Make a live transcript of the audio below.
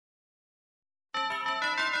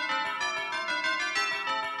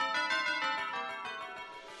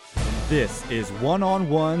This is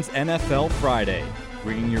One-on-One's NFL Friday,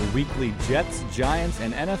 bringing your weekly Jets, Giants,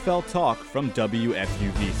 and NFL talk from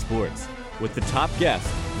WFUV Sports. With the top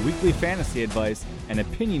guests, weekly fantasy advice, and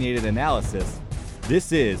opinionated analysis,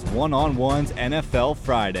 this is One-on-One's NFL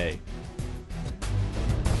Friday.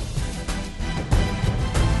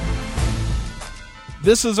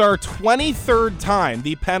 This is our 23rd time,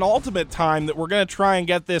 the penultimate time that we're going to try and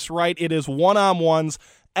get this right. It is One-on-One's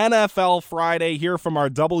NFL Friday here from our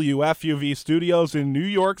WFUV studios in New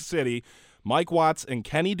York City. Mike Watts and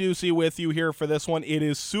Kenny Ducey with you here for this one. It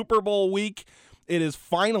is Super Bowl week. It is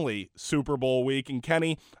finally Super Bowl week. And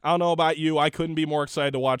Kenny, I don't know about you, I couldn't be more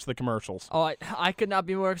excited to watch the commercials. Oh, I could not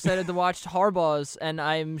be more excited to watch Harbaugh's, and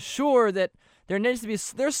I'm sure that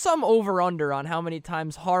there's some over-under on how many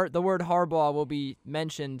times the word Harbaugh will be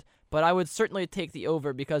mentioned, but I would certainly take the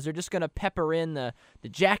over because they're just going to pepper in the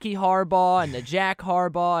Jackie Harbaugh and the Jack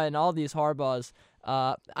Harbaugh and all these Harbaughs. I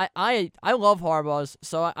love Harbaugh's,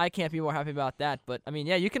 so I can't be more happy about that. But, I mean,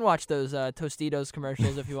 yeah, you can watch those Tostitos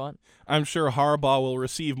commercials if you want. I'm sure Harbaugh will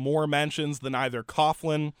receive more mentions than either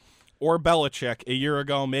Coughlin or Belichick a year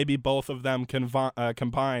ago, maybe both of them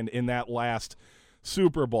combined in that last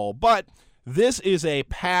Super Bowl. But this is a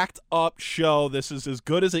packed-up show. This is as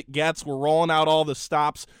good as it gets. We're rolling out all the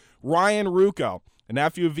stops. Ryan Ruocco, an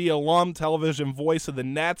FUV alum, television voice of the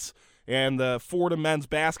Nets and the Fordham men's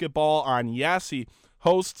basketball on Yes. He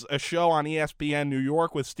hosts a show on ESPN New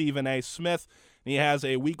York with Stephen A. Smith. He has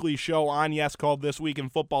a weekly show on Yes called This Week in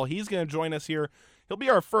Football. He's going to join us here. He'll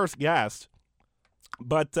be our first guest.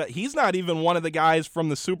 But he's not even one of the guys from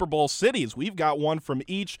the Super Bowl cities. We've got one from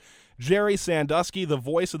each. Gerry Sandusky, the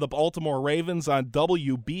voice of the Baltimore Ravens on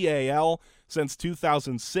WBAL since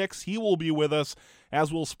 2006. He will be with us,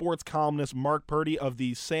 as will sports columnist Mark Purdy of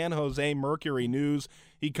the San Jose Mercury News.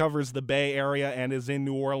 He covers the Bay Area and is in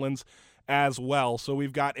New Orleans as well. So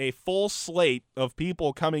we've got a full slate of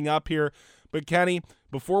people coming up here. But Kenny,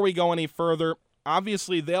 before we go any further,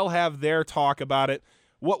 obviously they'll have their talk about it.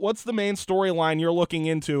 What's the main storyline you're looking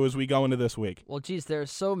into as we go into this week? Well, geez,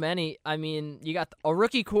 there's so many. I mean, you got a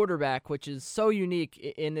rookie quarterback, which is so unique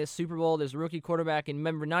in this Super Bowl. There's a rookie quarterback, and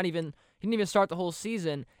remember, he didn't even start the whole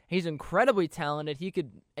season. He's incredibly talented. He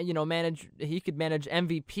could, manage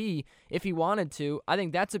MVP if he wanted to. I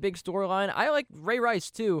think that's a big storyline. I like Ray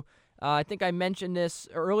Rice too. I think I mentioned this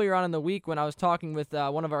earlier on in the week when I was talking with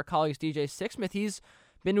one of our colleagues, DJ Sixsmith. He's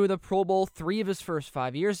been to the Pro Bowl 3 of his first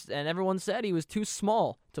 5 years, and everyone said he was too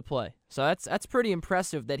small to play. So that's pretty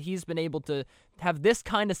impressive that he's been able to have this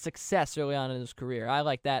kind of success early on in his career. I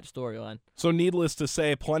like that storyline. So needless to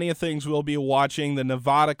say, plenty of things we'll be watching. The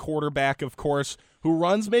Nevada quarterback, of course, who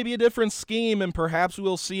runs maybe a different scheme, and perhaps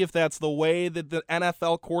we'll see if that's the way that the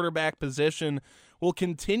NFL quarterback position will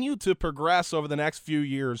continue to progress over the next few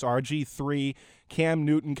years. RG3, Cam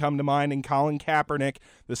Newton come to mind, and Colin Kaepernick,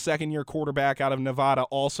 the second-year quarterback out of Nevada,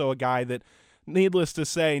 also a guy that, needless to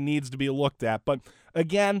say, needs to be looked at. But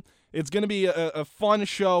again, it's going to be a fun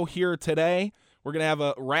show here today. We're going to have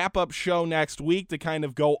a wrap-up show next week to kind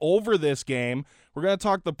of go over this game. We're going to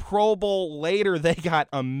talk the Pro Bowl later. They got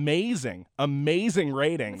amazing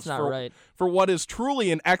ratings. That's not right. For what is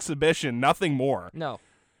truly an exhibition, nothing more. No.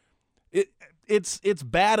 It's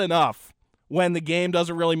bad enough when the game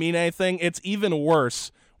doesn't really mean anything. It's even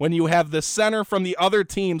worse when you have the center from the other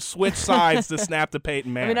team switch sides to snap to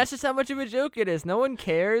Peyton Manning. I mean, that's just how much of a joke it is. No one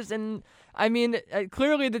cares, and I mean,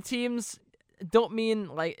 clearly the teams don't mean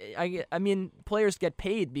I mean, players get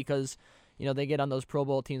paid because they get on those Pro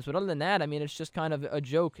Bowl teams. But other than that, I mean, it's just kind of a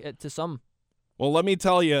joke to some. Well, let me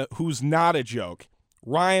tell you who's not a joke.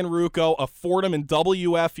 Ryan Ruocco, a Fordham and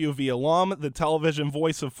WFUV alum, the television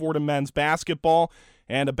voice of Fordham men's basketball,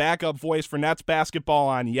 and a backup voice for Nets basketball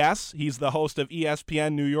on Yes. He's the host of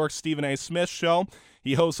ESPN New York Stephen A. Smith show.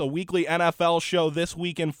 He hosts a weekly NFL show, This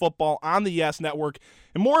Week in Football, on the Yes Network.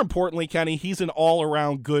 And more importantly, Kenny, he's an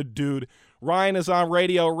all-around good dude. Ryan is on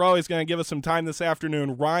Radio Row. He's going to give us some time this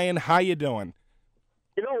afternoon. Ryan, how you doing?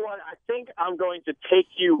 You know what? I think I'm going to take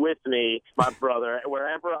you with me, my brother,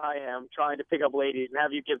 wherever I am, trying to pick up ladies, and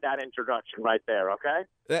have you give that introduction right there, okay?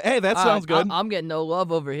 Hey, that sounds good. I'm getting no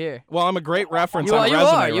love over here. Well, I'm a great reference on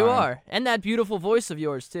resume, You are. And that beautiful voice of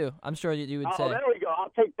yours, too. I'm sure you would say. Oh, there we go. I'll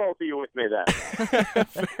take both of you with me then.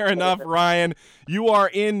 Fair enough, Ryan. You are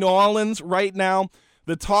in New Orleans right now.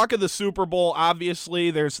 The talk of the Super Bowl,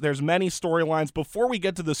 obviously, there's many storylines. Before we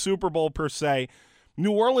get to the Super Bowl per se,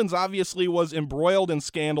 New Orleans obviously was embroiled in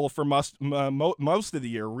scandal for most of the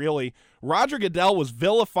year, really. Roger Goodell was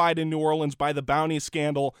vilified in New Orleans by the bounty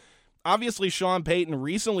scandal. Obviously, Sean Payton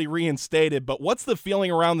recently reinstated, but what's the feeling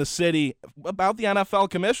around the city about the NFL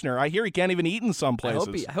commissioner? I hear he can't even eat in some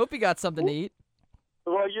places. I hope he got something to eat.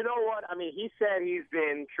 Well, you know what? I mean, he said he's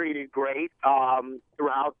been treated great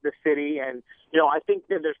throughout the city. And, I think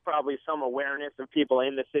that there's probably some awareness of people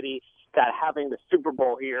in the city that having the Super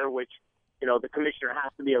Bowl here, which, the commissioner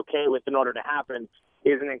has to be okay with in order to happen,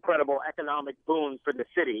 is an incredible economic boon for the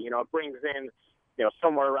city. It brings in,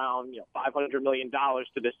 somewhere around, $500 million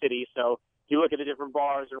to the city. So you look at the different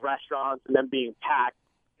bars and restaurants and them being packed,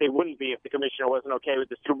 they wouldn't be if the commissioner wasn't okay with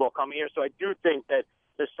the Super Bowl coming here. So I do think that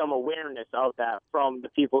there's some awareness of that from the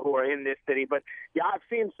people who are in this city. But, yeah, I've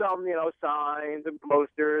seen some, signs and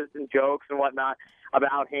posters and jokes and whatnot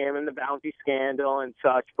about him and the bounty scandal and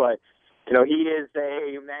such. But, he is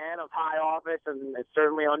a man of high office and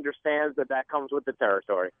certainly understands that comes with the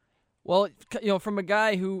territory. Well, from a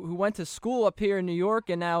guy who went to school up here in New York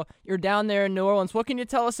and now you're down there in New Orleans, what can you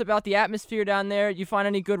tell us about the atmosphere down there? You find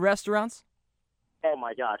any good restaurants? Oh,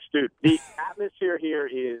 my gosh, dude. The atmosphere here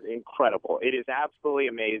is incredible. It is absolutely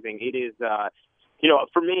amazing. It is,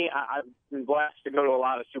 for me, I've been blessed to go to a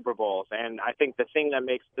lot of Super Bowls, and I think the thing that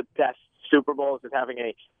makes the best Super Bowls is having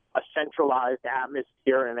a centralized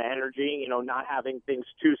atmosphere and energy, not having things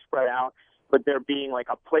too spread out, but there being like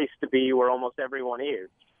a place to be where almost everyone is.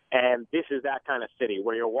 And this is that kind of city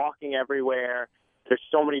where you're walking everywhere. There's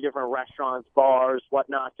so many different restaurants, bars,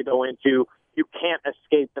 whatnot to go into. You can't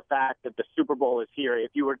escape the fact that the Super Bowl is here.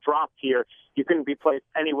 If you were dropped here, you couldn't be placed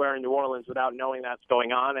anywhere in New Orleans without knowing that's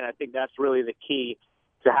going on. And I think that's really the key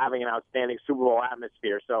to having an outstanding Super Bowl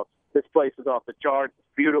atmosphere. So this place is off the charts. It's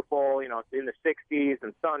beautiful. It's in the 60s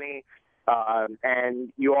and sunny.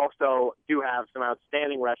 And you also do have some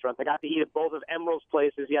outstanding restaurants. I got to eat at both of Emerald's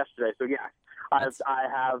places yesterday. So, yeah, I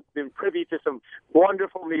have been privy to some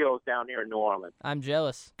wonderful meals down here in New Orleans. I'm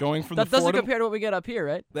jealous. Going from that the doesn't Fordham, compare to what we get up here,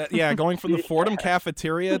 right? Going from the Fordham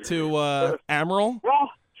cafeteria to Emerald.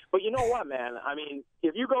 Well, but you know what, man? I mean,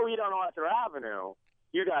 if you go eat on Arthur Avenue,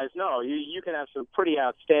 you guys know you can have some pretty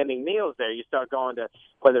outstanding meals there. You start going to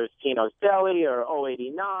whether it's Tino's Deli or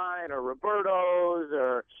 089 or Roberto's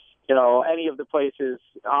or any of the places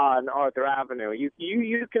on Arthur Avenue.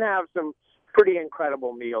 You can have some pretty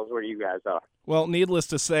incredible meals where you guys are. Well, needless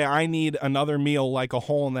to say, I need another meal like a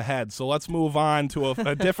hole in the head. So let's move on to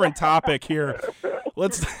a different topic here.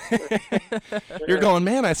 You're going,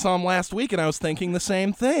 man, I saw him last week and I was thinking the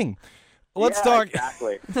same thing. Let's talk.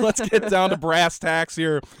 Exactly. Let's get down to brass tacks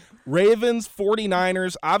here. Ravens,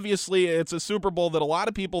 49ers. Obviously, it's a Super Bowl that a lot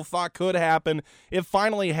of people thought could happen. It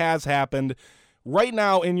finally has happened. Right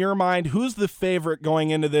now, in your mind, who's the favorite going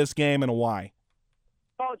into this game and why?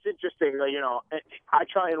 Oh, it's interesting. I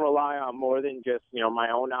try and rely on more than just, my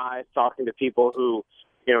own eyes, talking to people who,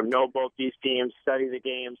 know both these teams, study the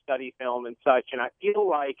game, study film and such. And I feel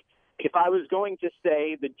like if I was going to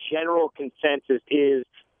say the general consensus is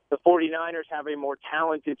the 49ers have a more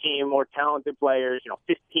talented team, more talented players,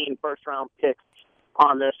 15 first-round picks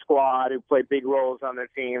on their squad who play big roles on their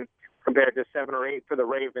team compared to 7 or 8 for the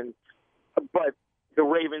Ravens. But the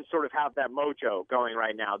Ravens sort of have that mojo going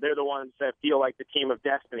right now. They're the ones that feel like the team of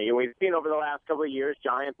destiny. And we've seen over the last couple of years,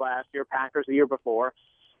 Giants last year, Packers the year before,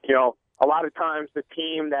 a lot of times the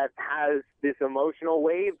team that has this emotional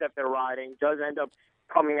wave that they're riding does end up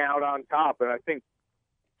coming out on top. And I think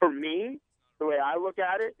for me, the way I look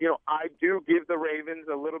at it, I do give the Ravens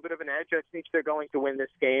a little bit of an edge. I think they're going to win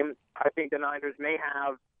this game. I think the Niners may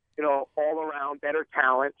have, all-around better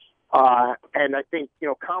talent. And I think,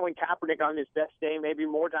 Colin Kaepernick on his best day may be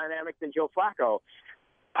more dynamic than Joe Flacco,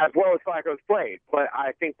 as well as Flacco's played. But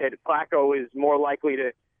I think that Flacco is more likely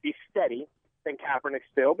to be steady than Kaepernick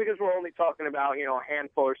still, because we're only talking about, a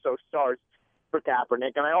handful or so starts for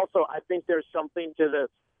Kaepernick. And I think there's something to the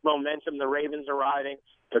momentum the Ravens are riding.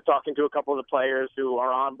 They're talking to a couple of the players who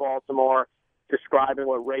are on Baltimore, describing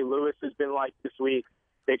what Ray Lewis has been like this week.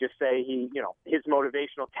 They just say his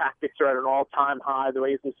motivational tactics are at an all-time high, the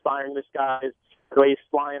way he's inspiring this guys, the way he's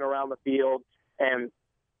flying around the field. And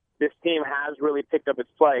this team has really picked up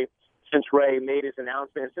its play since Ray made his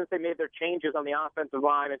announcement and since they made their changes on the offensive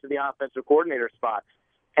line into the offensive coordinator spot.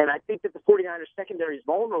 And I think that the 49ers secondary is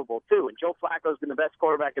vulnerable, too. And Joe Flacco's been the best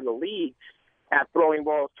quarterback in the league at throwing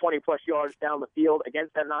balls 20-plus yards down the field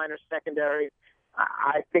against that Niners secondary.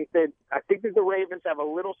 I think that the Ravens have a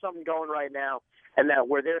little something going right now, and that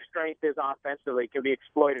where their strength is offensively can be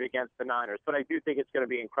exploited against the Niners. But I do think it's going to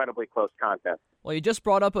be incredibly close contest. Well, you just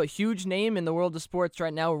brought up a huge name in the world of sports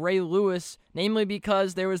right now, Ray Lewis, namely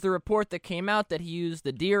because there was the report that came out that he used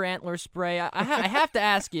the deer antler spray. I have to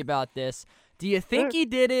ask you about this. Do you think he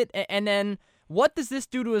did it? And then what does this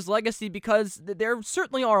do to his legacy? Because there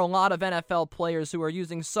certainly are a lot of NFL players who are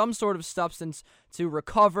using some sort of substance to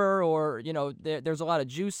recover, or, there's a lot of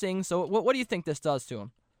juicing. So what do you think this does to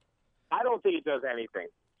him? I don't think it does anything.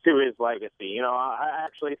 to his legacy? You know,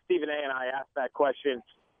 actually, Stephen A. and I asked that question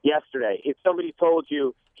yesterday. If somebody told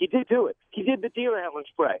you he did do it, he did the deer antler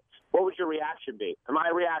spray, what would your reaction be? And my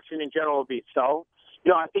reaction in general would be, so?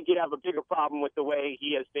 You know, I think you'd have a bigger problem with the way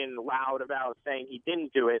he has been loud about saying he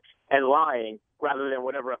didn't do it and lying rather than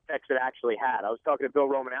whatever effects it actually had. I was talking to Bill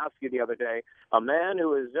Romanowski the other day, a man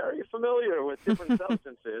who is very familiar with different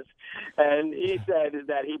substances, and he said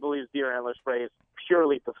that he believes deer antler spray is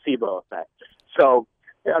purely placebo effect. So,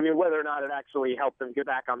 I mean, whether or not it actually helped him get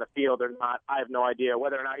back on the field or not, I have no idea.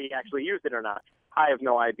 Whether or not he actually used it or not, I have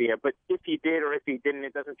no idea. But if he did or if he didn't,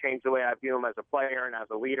 it doesn't change the way I view him as a player and as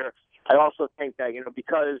a leader. I also think that, you know,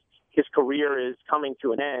 because his career is coming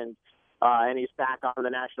to an end and he's back on the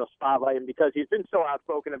national spotlight, and because he's been so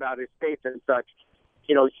outspoken about his faith and such,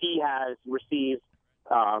 you know, he has received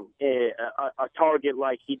a target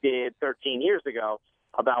like he did 13 years ago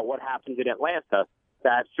about what happened in Atlanta,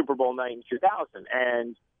 that Super Bowl night in 2000.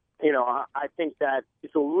 And, you know, I think that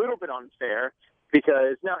it's a little bit unfair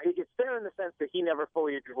because now it's fair in the sense that he never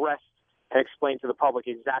fully addressed and explained to the public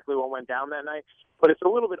exactly what went down that night. But it's a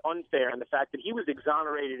little bit unfair in the fact that he was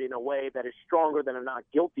exonerated in a way that is stronger than a not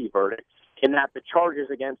guilty verdict, in that the charges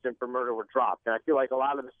against him for murder were dropped. And I feel like a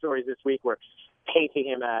lot of the stories this week were painting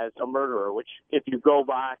him as a murderer, which if you go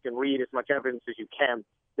back and read as much evidence as you can,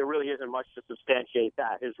 there really isn't much to substantiate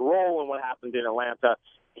that. His role in what happened in Atlanta,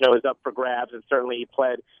 you know, is up for grabs, and certainly he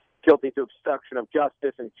pled guilty to obstruction of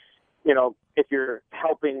justice. And, you know, if you're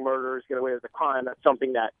helping murderers get away with a crime, that's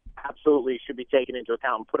something that absolutely should be taken into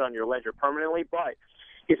account and put on your ledger permanently. But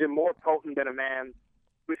is it more potent than a man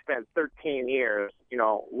who spent 13 years, you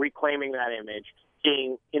know, reclaiming that image,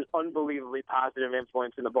 being an unbelievably positive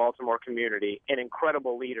influence in the Baltimore community, an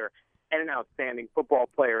incredible leader, and an outstanding football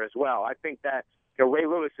player as well? I think that, you know, Ray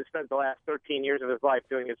Lewis has spent the last 13 years of his life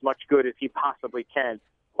doing as much good as he possibly can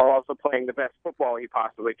while also playing the best football he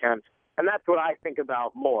possibly can. And that's what I think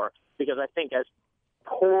about more, because I think as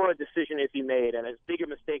poor a decision as he made and as big a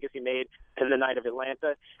mistake as he made in the night of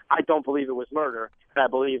Atlanta, I don't believe it was murder, and I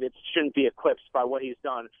believe it shouldn't be eclipsed by what he's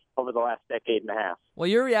done over the last decade and a half. Well,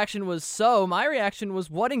 your reaction was so. My reaction was,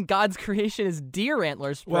 what in God's creation is deer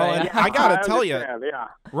antlers? Well, and I got to tell you, yeah.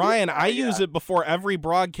 Ryan, I use it before every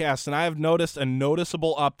broadcast, and I have noticed a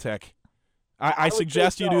noticeable uptick. I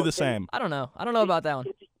suggest you do the same. I don't know. I don't know about that one.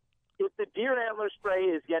 If the deer antler spray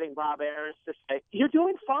is getting Bob Aarons to say, "You're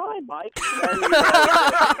doing fine, Mike,"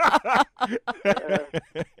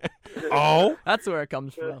 oh, that's where it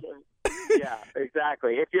comes from. Yeah,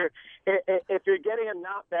 exactly. If you're getting a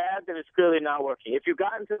not bad, then it's clearly not working. If you've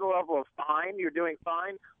gotten to the level of fine, you're doing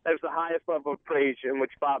fine. That's the highest level of praise in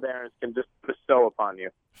which Bob Aarons can just bestow upon you.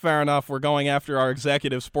 Fair enough. We're going after our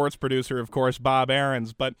executive sports producer, of course, Bob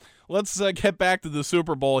Aarons. But let's get back to the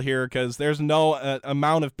Super Bowl here, because there's no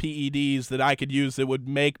amount of PEDs that I could use that would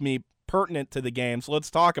make me pertinent to the game. So let's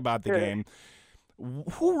talk about the game.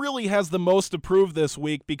 Who really has the most to prove this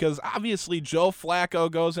week? Because obviously Joe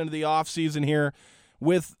Flacco goes into the offseason here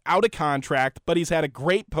without a contract, but he's had a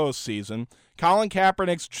great postseason. Colin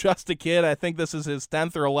Kaepernick's just a kid. I think this is his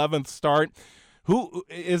 10th or 11th start. Who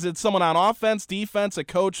is it? Someone on offense, defense, a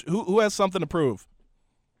coach? Who has something to prove?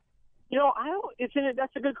 You know,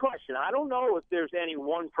 that's a good question. I don't know if there's any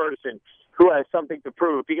one person who has something to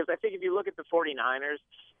prove, because I think if you look at the 49ers,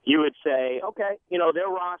 you would say, okay, you know, their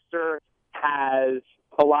roster has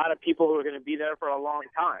a lot of people who are going to be there for a long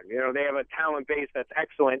time. You know, they have a talent base that's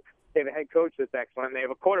excellent. They have a head coach that's excellent. They have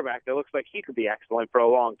a quarterback that looks like he could be excellent for a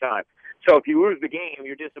long time. So if you lose the game,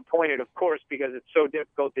 you're disappointed, of course, because it's so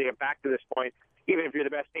difficult to get back to this point. Even if you're the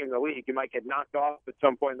best team in the league, you might get knocked off at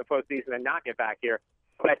some point in the postseason and not get back here.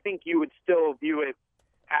 But I think you would still view it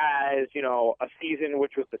as, you know, a season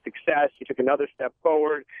which was a success. You took another step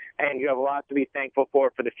forward, and you have a lot to be thankful for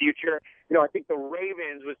the future. You know, I think the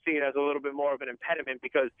Ravens would see it as a little bit more of an impediment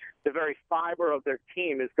because the very fiber of their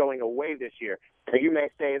team is going away this year. Now, you may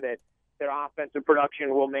say that their offensive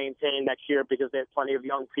production will maintain next year because they have plenty of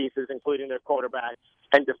young pieces, including their quarterback.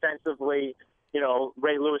 And defensively, you know,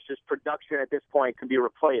 Ray Lewis's production at this point could be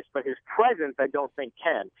replaced, but his presence I don't think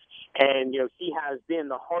can. And, you know, he has been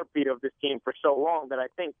the heartbeat of this team for so long that I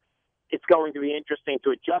think it's going to be interesting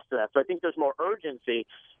to adjust to that. So I think there's more urgency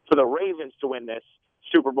for the Ravens to win this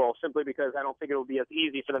Super Bowl, simply because I don't think it will be as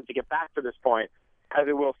easy for them to get back to this point as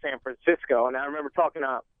it will San Francisco. And I remember talking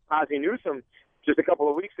to Ozzie Newsome just a couple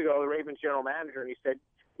of weeks ago, the Ravens general manager, and he said,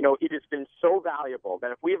 you know, it has been so valuable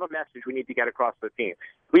that if we have a message we need to get across to the team,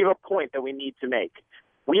 we have a point that we need to make,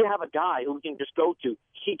 we have a guy who we can just go to,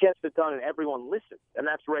 he gets it done and everyone listens, and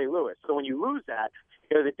that's Ray Lewis. So when you lose that,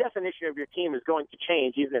 you know, the definition of your team is going to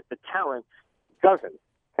change, even if the talent doesn't.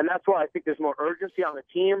 And that's why I think there's more urgency on the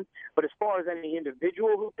team. But as far as any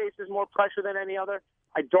individual who faces more pressure than any other,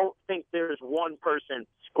 I don't think there's one person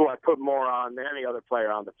who I put more on than any other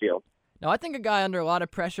player on the field. Now, I think a guy under a lot of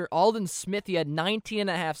pressure, Aldon Smith, he had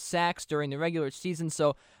 19.5 sacks during the regular season.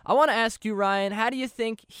 So I want to ask you, Ryan, how do you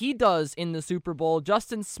think he does in the Super Bowl?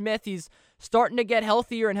 Justin Smith, he's starting to get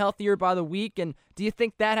healthier and healthier by the week. And do you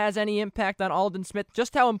think that has any impact on Aldon Smith?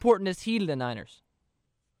 Just how important is he to the Niners?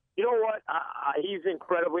 You know what? He's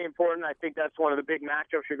incredibly important. I think that's one of the big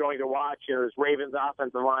matchups you're going to watch. This Ravens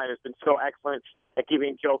offensive line has been so excellent at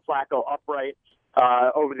keeping Joe Flacco upright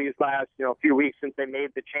over these last few weeks since they made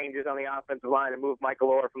the changes on the offensive line and moved Michael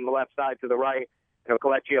Orr from the left side to the right.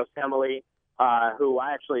 Kelechi Osemele, who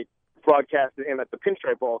I actually broadcasted him at the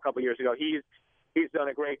Pinstripe Bowl a couple years ago. He's done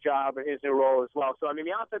a great job in his new role as well. So, I mean,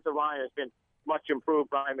 the offensive line has been much improved.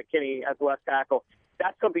 Brian McKinney at the left tackle.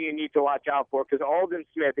 That's something you need to watch out for because Aldon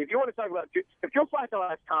Smith, if you want to talk about, if Joe Flacco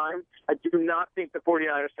has time, I do not think the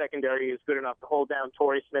 49ers secondary is good enough to hold down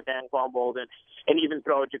Torrey Smith and Anquan Boldin and even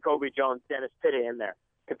throw Jacoby Jones, Dennis Pitta in there.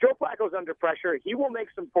 If Joe Flacco's under pressure, he will make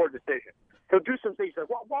some poor decisions. He'll do some things like,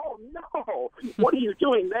 whoa, no, what are you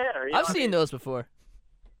doing there? I've seen those before.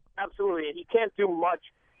 Absolutely, and he can't do much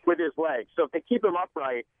with his legs. So if they keep him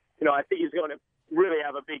upright, I think he's going to really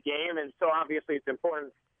have a big game, and so obviously it's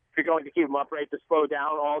important if you're going to keep him upright to slow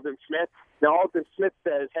down Aldon Smith. Now, Aldon Smith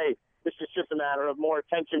says, hey, this is just a matter of more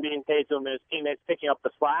attention being paid to him and his teammates picking up the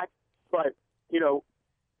slack. But,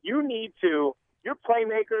 your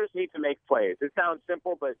playmakers need to make plays. It sounds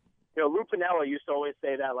simple, but, Lou Piniella used to always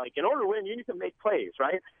say that, in order to win, you need to make plays,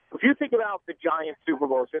 right? If you think about the Giants Super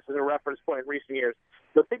Bowls, just as a reference point in recent years,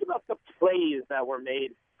 think about the plays that were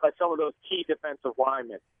made by some of those key defensive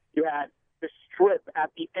linemen. You had the strip at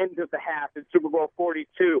the end of the half in Super Bowl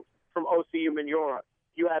 42 from OCU Minora.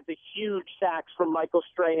 You had the huge sacks from Michael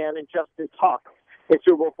Strahan and Justin Tuck in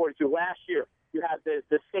Super Bowl 42. Last year, you had the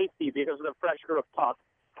safety because of the pressure of Tuck,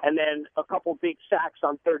 and then a couple big sacks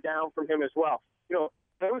on third down from him as well.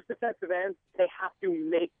 Those defensive ends, they have to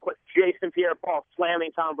make what Jason Pierre-Paul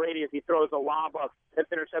slamming Tom Brady as he throws a lob up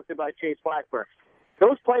that's intercepted by Chase Blackburn.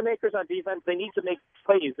 Those playmakers on defense, they need to make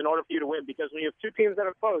plays in order for you to win because when you have two teams that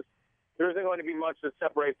are close, there isn't going to be much that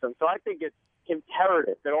separates them. So I think it's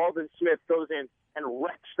imperative that Aldon Smith goes in and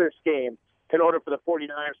wrecks this game in order for the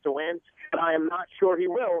 49ers to win. But I am not sure he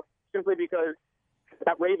will simply because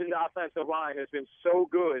that Ravens offensive line has been so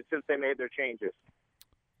good since they made their changes.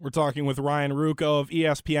 We're talking with Ryan Ruocco of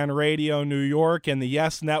ESPN Radio New York and the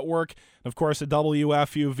Yes Network, and of course a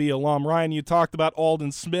WFUV alum. Ryan, you talked about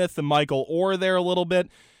Aldon Smith and Michael Orr there a little bit.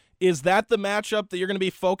 Is that the matchup that you're going to be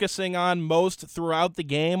focusing on most throughout the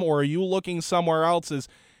game, or are you looking somewhere else? Is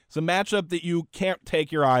a matchup that you can't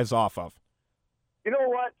take your eyes off of? You know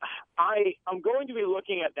what? I'm going to be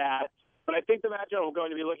looking at that, but I think the matchup I'm going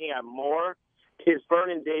to be looking at more is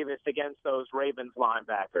Vernon Davis against those Ravens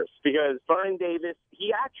linebackers. Because Vernon Davis,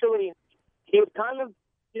 he was kind of,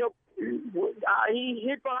 he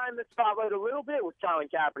hid behind the spotlight a little bit with Colin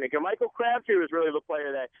Kaepernick. And Michael Crabtree was really the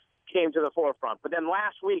player that came to the forefront. But then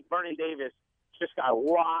last week, Vernon Davis just got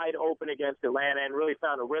wide open against Atlanta and really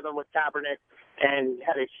found a rhythm with Kaepernick and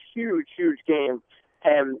had a huge, huge game.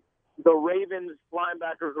 And the Ravens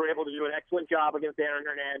linebackers were able to do an excellent job against Aaron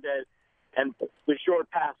Hernandez and the short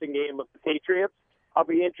passing game of the Patriots. I'll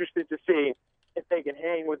be interested to see if they can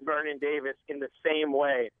hang with Vernon Davis in the same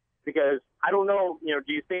way. Because I don't know,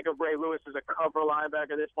 do you think of Ray Lewis as a cover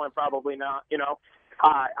linebacker at this point? Probably not,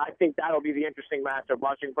 I think that'll be the interesting matchup,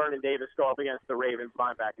 watching Vernon Davis go up against the Ravens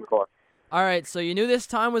linebacking core. All right, so you knew this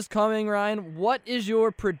time was coming, Ryan. What is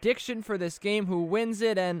your prediction for this game? Who wins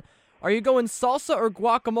it? And are you going salsa or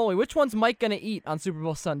guacamole? Which one's Mike going to eat on Super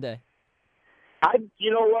Bowl Sunday?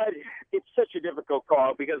 You know what? It's such a difficult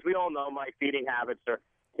call because we all know Mike's eating habits are,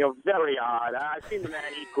 very odd. I've seen the man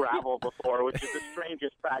eat gravel before, which is the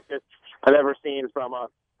strangest practice I've ever seen from a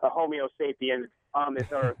Homo sapien on this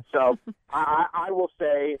earth. So I will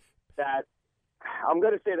say that I'm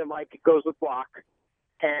going to say that Mike goes with guac.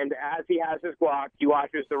 And as he has his guac, he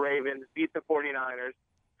watches the Ravens beat the 49ers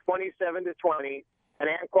 27-20. And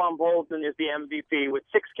Anquan Boldin is the MVP with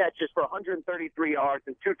 6 catches for 133 yards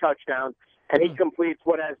and 2 touchdowns. And he completes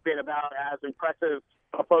what has been about as impressive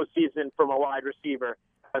a postseason from a wide receiver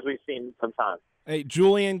as we've seen sometimes. Hey,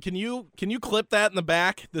 Julian, can you clip that in the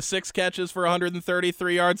back? The 6 catches for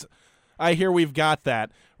 133 yards. I hear we've got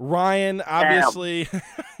that. Ryan, obviously,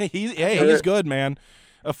 he's good, man.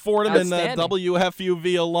 A Fordham and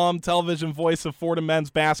WFUV alum, television voice of Fordham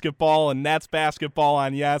men's basketball and Nets basketball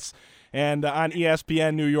on Yes, and on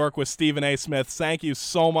ESPN New York with Stephen A. Smith. Thank you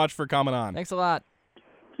so much for coming on. Thanks a lot.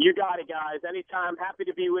 You got it, guys. Anytime. Happy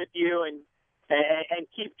to be with you, and and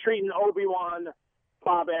keep treating Obi-Wan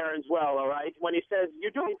Bob Aaron's well, all right? When he says, you're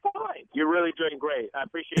doing fine. You're really doing great. I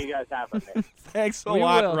appreciate you guys having me. Thanks a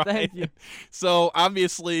lot, will. Ryan. Thank you. So,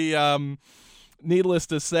 obviously, needless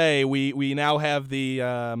to say, we now have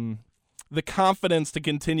the confidence to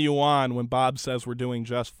continue on when Bob says we're doing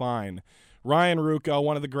just fine. Ryan Ruocco,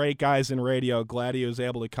 one of the great guys in radio, glad he was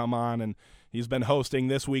able to come on, and he's been hosting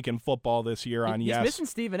This Week in Football this year on Yes. He's missing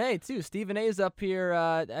Stephen A. too. Stephen A. is up here.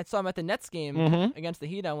 I saw him at the Nets game against the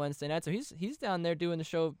Heat on Wednesday night, so he's down there doing the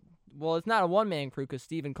show. Well, it's not a one-man crew because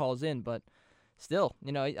Stephen calls in, but still,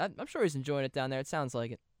 I'm sure he's enjoying it down there. It sounds like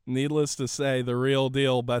it. Needless to say, the real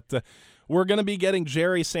deal. But we're going to be getting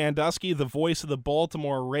Gerry Sandusky, the voice of the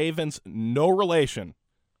Baltimore Ravens. No relation.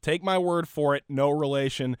 Take my word for it, no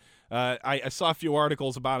relation. I saw a few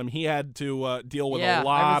articles about him. He had to deal with a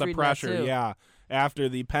lot of pressure. Yeah, after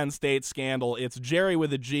the Penn State scandal. It's Gerry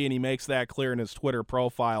with a G, and he makes that clear in his Twitter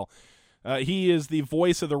profile. He is the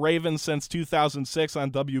voice of the Ravens since 2006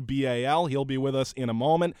 on WBAL. He'll be with us in a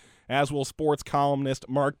moment, as will sports columnist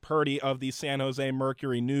Mark Purdy of the San Jose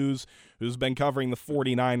Mercury News, who's been covering the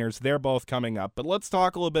 49ers. They're both coming up. But let's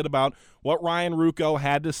talk a little bit about what Ryan Ruocco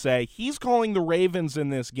had to say. He's calling the Ravens in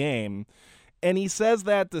this game, and he says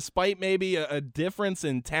that despite maybe a difference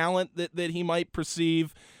in talent that he might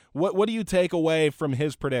perceive. What do you take away from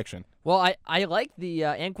his prediction? Well, I like the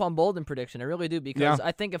Anquan Boldin prediction. I really do, because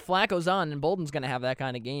I think if Flacco's on, and Bolden's going to have that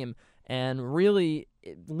kind of game and really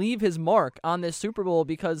leave his mark on this Super Bowl,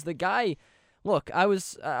 because the guy, look, I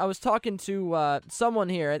was talking to someone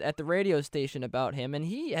here at the radio station about him, and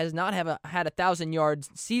he has not had a 1,000-yard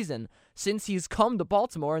season since he's come to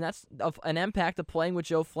Baltimore, and that's an impact of playing with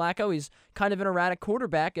Joe Flacco. He's kind of an erratic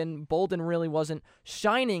quarterback, and Bolden really wasn't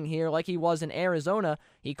shining here like he was in Arizona.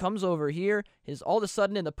 He comes over here, all of a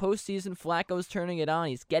sudden in the postseason, Flacco's turning it on.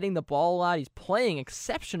 He's getting the ball a lot. He's playing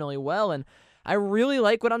exceptionally well, and I really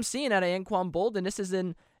like what I'm seeing out of Anquan Boldin. This is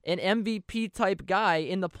an MVP-type guy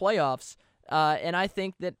in the playoffs, and I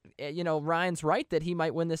think that Ryan's right that he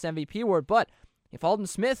might win this MVP award, but if Aldon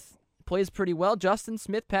Smith plays pretty well, Justin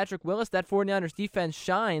Smith, Patrick Willis, that 49ers defense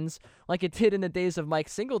shines like it did in the days of Mike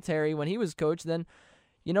Singletary when he was coach, then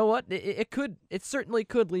you know what? It certainly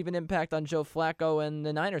could leave an impact on Joe Flacco, and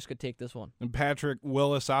the Niners could take this one. And Patrick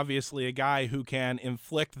Willis, obviously a guy who can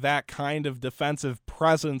inflict that kind of defensive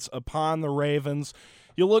presence upon the Ravens.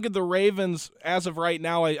 You look at the Ravens as of right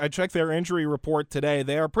now, I checked their injury report today.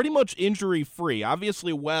 They are pretty much injury-free.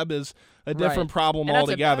 Obviously, Webb is a different problem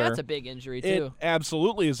altogether. That's a big injury, too. It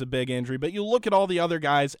absolutely is a big injury. But you look at all the other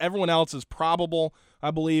guys, everyone else is probable.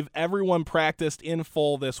 I believe everyone practiced in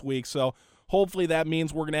full this week. So hopefully that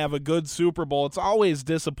means we're going to have a good Super Bowl. It's always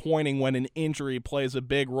disappointing when an injury plays a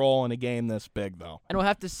big role in a game this big, though. And we'll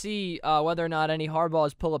have to see whether or not any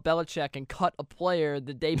hardballs pull a Belichick and cut a player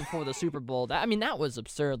the day before the Super Bowl. That was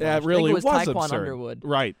absurd. That really was Tyquan absurd. Underwood.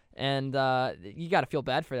 Right. And you got to feel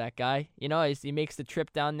bad for that guy. He makes the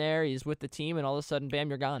trip down there, he's with the team, and all of a sudden, bam,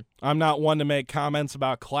 you're gone. I'm not one to make comments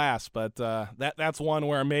about class, but that's one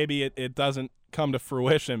where maybe it doesn't come to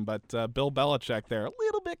fruition, but Bill Belichick there, a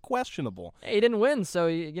little bit questionable. Hey, he didn't win, so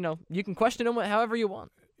you can question him however you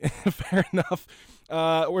want. Fair enough.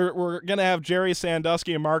 We're going to have Gerry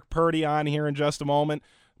Sandusky and Mark Purdy on here in just a moment.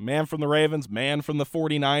 Man from the Ravens, man from the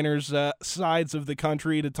 49ers sides of the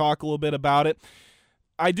country to talk a little bit about it.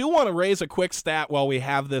 I do want to raise a quick stat while we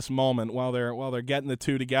have this moment, while they're getting the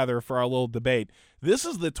two together for our little debate. This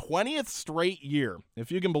is the 20th straight year,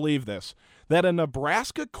 if you can believe this, that a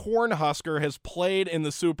Nebraska Cornhusker has played in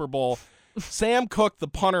the Super Bowl. Sam Cook, the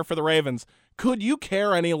punter for the Ravens. Could you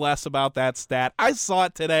care any less about that stat? I saw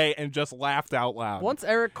it today and just laughed out loud. Once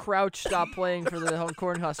Eric Crouch stopped playing for the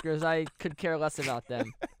Cornhuskers, I could care less about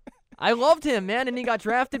them. I loved him, man, and he got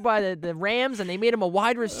drafted by the Rams, and they made him a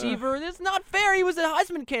wide receiver. It's not fair. He was a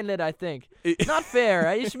Heisman candidate, I think. It's not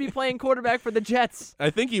fair. He should be playing quarterback for the Jets. I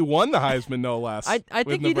think he won the Heisman, no less. I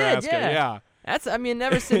think Nebraska. He did, yeah.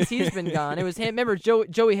 Ever since he's been gone. It was him. Remember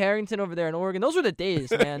Joey Harrington over there in Oregon? Those were the days,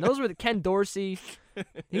 man. Those were the Ken Dorsey.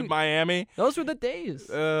 In Miami? Those were the days.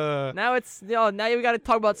 Now you got to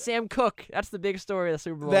talk about Sam Cook. That's the big story of the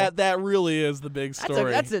Super Bowl. That really is the big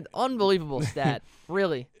story. That's an unbelievable stat,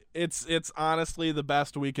 really. It's honestly the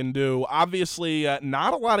best we can do. Obviously,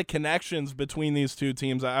 not a lot of connections between these two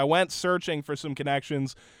teams. I went searching for some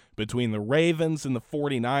connections between the Ravens and the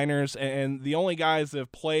 49ers, and the only guys that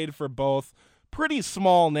have played for both, pretty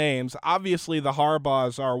small names. Obviously, the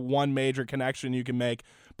Harbaughs are one major connection you can make,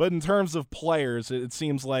 but in terms of players, it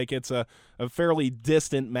seems like it's a fairly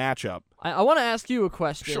distant matchup. I want to ask you a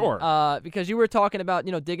question. Sure. Because you were talking about,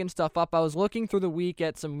 digging stuff up. I was looking through the week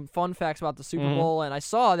at some fun facts about the Super Bowl, and I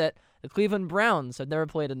saw that The Cleveland Browns have never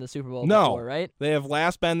played in the Super Bowl No, before, right? They have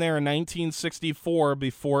last been there in 1964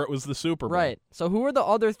 before it was the Super Bowl. Right. So who are the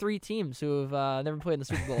other 3 teams who have never played in the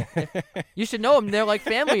Super Bowl? You should know them. They're like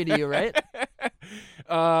family to you, right?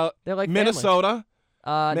 They're like Minnesota.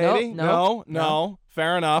 Maybe? No.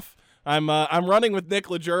 Fair enough. I'm running with Nick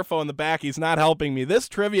LaGerfo in the back. He's not helping me. This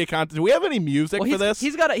trivia contest. Do we have any music for this?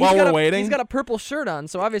 While we're waiting, he's got a purple shirt on,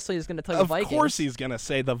 so obviously he's going to tell you the Vikings. Of course, he's going to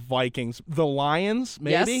say the Vikings. The Lions,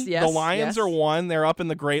 maybe. Yes, the Lions are one. They're up in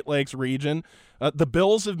the Great Lakes region. The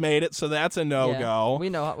Bills have made it, so that's a no-go.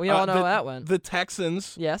 Yeah, we all know that one. The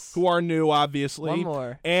Texans, yes, who are new, obviously. One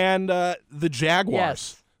more, and the Jaguars.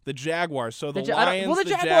 Yes. The Jaguars. So the Lions, Lions, the the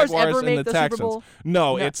Jaguars Jaguars, ever and make the the Texans. Super Bowl?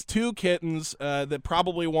 No, it's 2 kittens that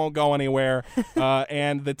probably won't go anywhere,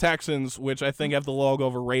 and the Texans, which I think have the logo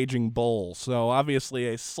of a raging bull. So obviously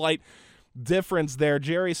a slight difference there.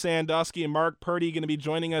 Gerry Sandusky and Mark Purdy going to be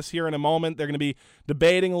joining us here in a moment. They're going to be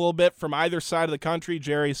debating a little bit from either side of the country.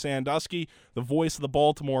 Gerry Sandusky, the voice of the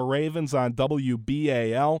Baltimore Ravens on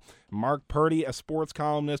WBAL. Mark Purdy, a sports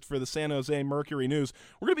columnist for the San Jose Mercury News.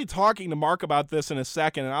 We're going to be talking to Mark about this in a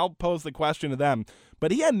second, and I'll pose the question to them.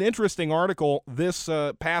 But he had an interesting article this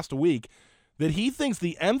past week that he thinks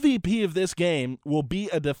the MVP of this game will be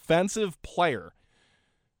a defensive player,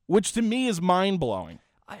 which to me is mind-blowing.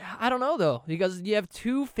 I don't know, though, because you have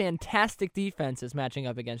 2 fantastic defenses matching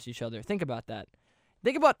up against each other. Think about that.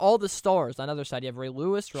 Think about all the stars. On the other side, you have Ray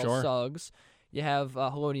Lewis, Terrell Suggs. You have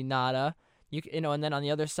Haloti Ngata. And then on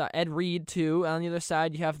the other side, Ed Reed, too. On the other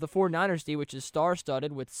side, you have the 49ers D, which is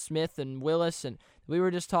star-studded with Smith and Willis, and we were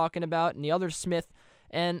just talking about, and the other Smith.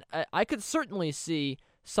 And I could certainly see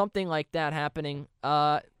something like that happening.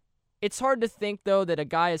 It's hard to think, though, that a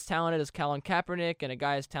guy as talented as Colin Kaepernick and a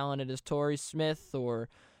guy as talented as Torrey Smith or,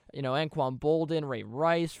 Anquan Bolden, Ray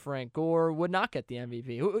Rice, Frank Gore would not get the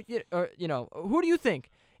MVP. Who do you think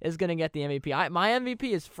is going to get the MVP? My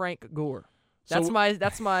MVP is Frank Gore. That's my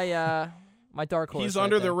dark horse. He's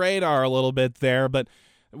under the radar a little bit there, but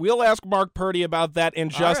we'll ask Mark Purdy about that in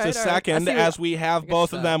just a second as we have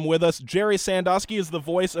both of them with us. Gerry Sandusky is the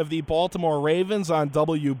voice of the Baltimore Ravens on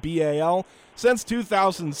WBAL since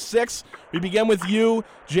 2006. We begin with you,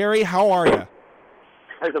 Gerry. How are you?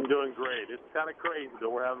 Guys, I'm doing great. It's kind of crazy,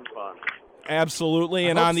 but we're having fun. Absolutely.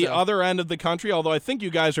 And on the other end of the country, although I think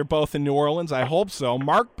you guys are both in New Orleans, I hope so,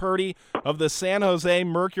 Mark Purdy of the San Jose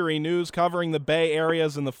Mercury News covering the Bay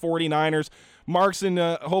Areas and the 49ers. Mark's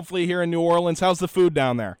hopefully here in New Orleans. How's the food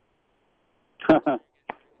down there?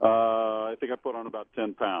 I think I put on about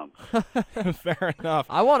 10 pounds. Fair enough.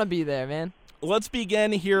 I want to be there, man. Let's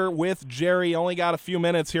begin here with Gerry. Only got a few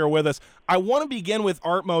minutes here with us. I want to begin with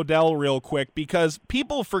Art Modell real quick because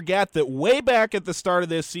people forget that way back at the start of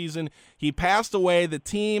this season, he passed away. The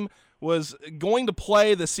team was going to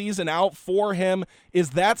play the season out for him.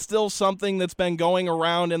 Is that still something that's been going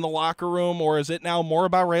around in the locker room, or is it now more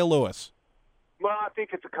about Ray Lewis? Well, I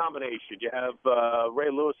think it's a combination. You have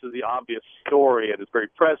Ray Lewis is the obvious story and is very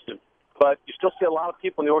present, but you still see a lot of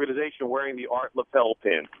people in the organization wearing the Art lapel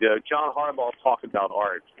pin. John Harbaugh talked about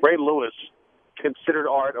Art. Ray Lewis considered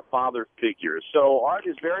Art a father figure. So Art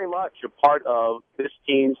is very much a part of this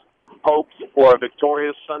team's hopes for a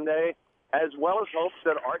victorious Sunday, as well as hopes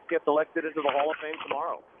that Art gets elected into the Hall of Fame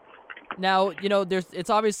tomorrow. Now, it's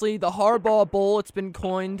obviously the Harbaugh Bowl. It's been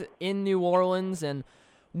coined in New Orleans, and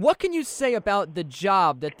what can you say about the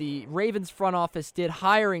job that the Ravens front office did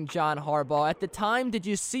hiring John Harbaugh? At the time, did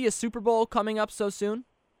you see a Super Bowl coming up so soon?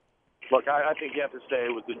 Look, I think you have to say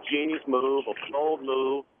it was a genius move, a bold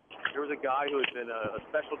move. There was a guy who had been a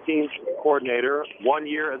special teams coordinator, 1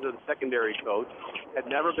 year as a secondary coach, had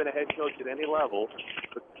never been a head coach at any level.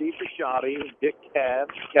 But Steve Bisciotti, Dick Cass,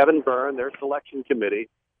 Kevin Byrne, their selection committee,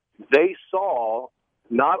 they saw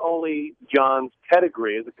not only John's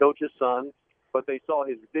pedigree as a coach's son, but they saw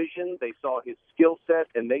his vision, they saw his skill set,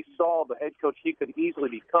 and they saw the head coach he could easily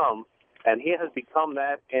become, and he has become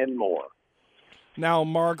that and more. Now,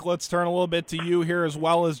 Mark, let's turn a little bit to you here as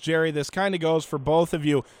well as Gerry. This kind of goes for both of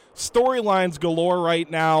you. Storylines galore right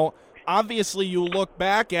now. Obviously, you look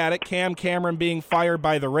back at it, Cam Cameron being fired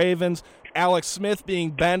by the Ravens, Alex Smith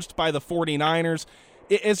being benched by the 49ers.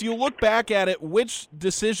 As you look back at it, which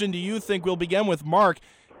decision do you think, we'll begin with Mark,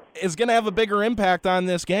 is going to have a bigger impact on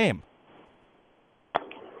this game?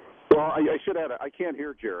 Well, I should add, I can't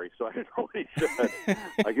hear Gerry, so I don't know what he said.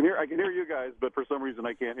 I can hear you guys, but for some reason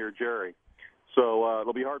I can't hear Gerry. So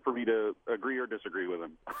it'll be hard for me to agree or disagree with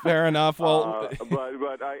him. Fair enough. Well,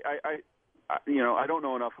 but I don't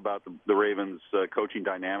know enough about the Ravens' coaching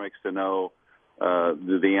dynamics to know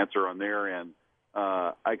the answer on their end.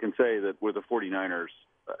 I can say that with the 49ers,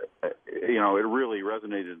 it really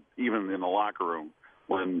resonated even in the locker room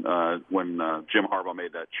when Jim Harbaugh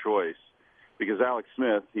made that choice, because Alex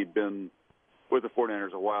Smith, he'd been with the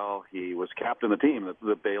 49ers a while. He was captain of the team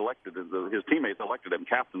that they elected. His teammates elected him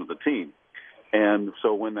captain of the team. And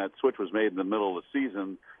so when that switch was made in the middle of the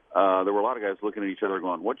season, there were a lot of guys looking at each other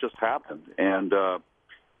going, what just happened? And,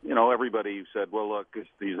 everybody said, well, look, he's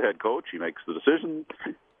the head coach. He makes the decision.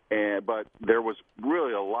 But there was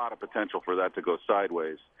really a lot of potential for that to go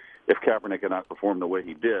sideways if Kaepernick had not performed the way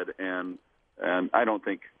he did. And I don't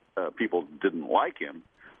think people didn't like him,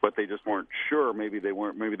 but they just weren't sure. Maybe they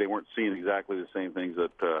weren't seeing exactly the same things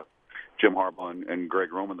that Jim Harbaugh and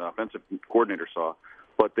Greg Roman, the offensive coordinator, saw.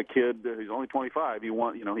 But the kid, he's only 25. He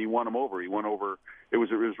won him over. He won over. It was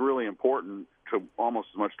really important to almost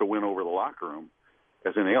as much to win over the locker room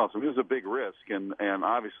as anything else. I mean, it was a big risk, and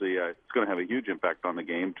obviously it's going to have a huge impact on the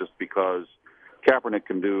game just because Kaepernick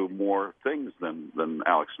can do more things than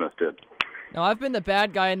Alex Smith did. Now, I've been the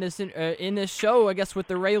bad guy in this show, I guess, with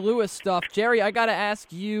the Ray Lewis stuff. Jerry, I got to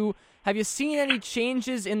ask you, have you seen any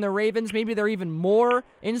changes in the Ravens? Maybe they're even more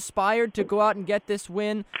inspired to go out and get this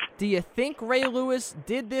win. Do you think Ray Lewis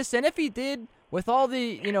did this? And if he did, with all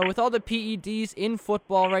the PEDs in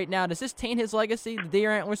football right now, does this taint his legacy, the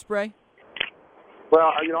deer antler spray?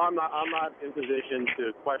 Well, I'm not in position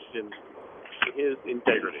to question his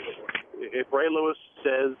integrity. If Ray Lewis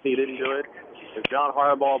says he didn't do it, if John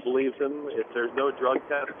Harbaugh believes him, if there's no drug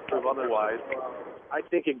test to prove otherwise, I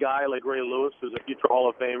think a guy like Ray Lewis, who's a future Hall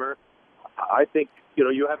of Famer, I think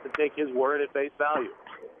you have to take his word at face value.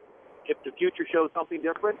 If the future shows something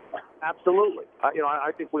different, absolutely.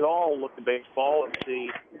 I think we all looked at baseball and see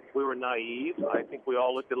we were naive. I think we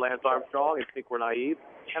all looked at Lance Armstrong and think we're naive.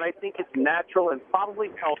 And I think it's natural and probably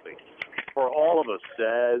healthy for all of us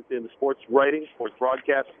in the sports writing, sports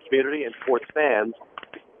broadcast community, and sports fans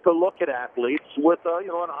to look at athletes with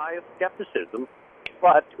an eye of skepticism.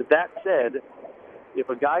 But that said, if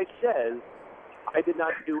a guy says, I did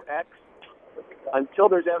not do X, until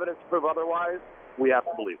there's evidence to prove otherwise, we have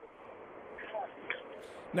to believe it.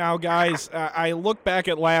 Now, guys, I look back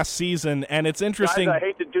at last season, and it's interesting. Guys, I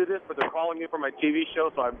hate to do this, but they're calling me for my TV show,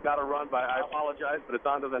 so I've got to run. But I apologize, but it's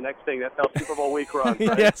on to the next thing. That's how Super Bowl week runs.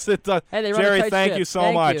 Right? Yes, it does. Hey, they run Jerry, a tight thank ship. you so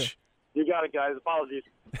Thank much. You got it, guys. Apologies.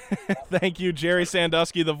 Thank you, Gerry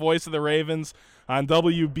Sandusky, the voice of the Ravens on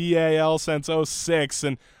WBAL since 2006.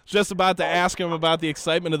 And just about to ask him about the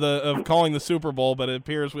excitement of calling the Super Bowl, but it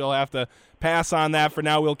appears we'll have to pass on that for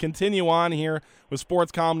now. We'll continue on here with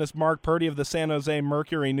sports columnist Mark Purdy of the San Jose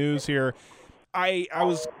Mercury News here. I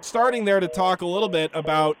was starting there to talk a little bit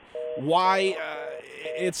about why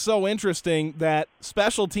it's so interesting that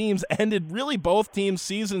special teams ended really both teams'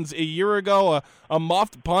 seasons a year ago. A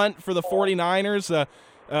muffed punt for the 49ers,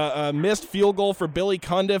 a missed field goal for Billy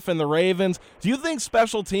Cundiff and the Ravens. Do you think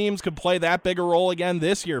special teams could play that big a role again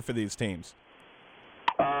this year for these teams?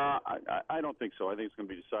 I don't think so. I think it's going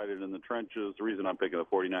to be decided in the trenches. The reason I'm picking the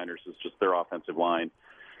 49ers is just their offensive line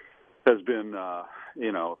has been,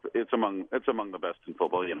 it's among the best in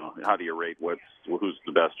football. How do you rate who's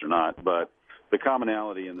the best or not? But the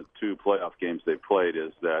commonality in the two playoff games they've played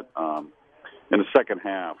is that in the second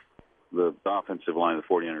half, the offensive line of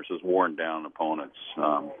the 49ers has worn down opponents.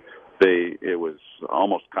 It was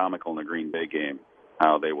almost comical in the Green Bay game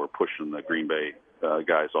how they were pushing the Green Bay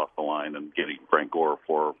guys off the line and getting Frank Gore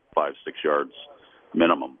 4, 5, 6 yards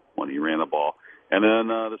minimum when he ran the ball. And then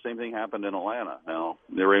the same thing happened in Atlanta. Now,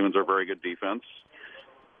 the Ravens are a very good defense.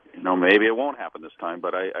 Maybe it won't happen this time,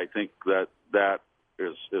 but I think that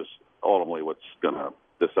is ultimately what's going to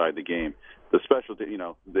decide the game. The special, the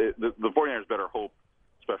 49ers better hope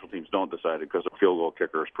special teams don't decide it because a field goal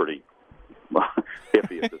kicker is pretty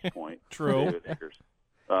iffy at this point. True.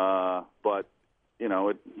 But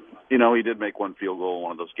he did make one field goal in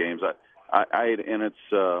one of those games. It's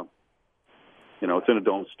in a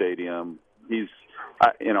dome stadium.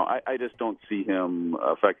 I just don't see him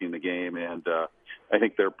affecting the game, and I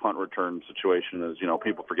think their punt return situation is,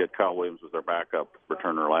 people forget Kyle Williams was their backup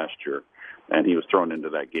returner last year, and he was thrown into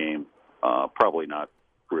that game, probably not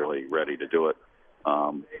really ready to do it.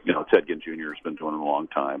 Ted Ginn Jr. has been doing it a long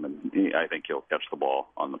time, and I think he'll catch the ball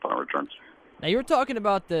on the punt returns. Now, you were talking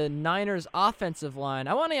about the Niners' offensive line.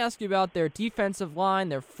 I want to ask you about their defensive line,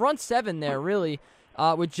 their front seven there, really.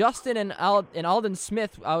 With Justin and Aldon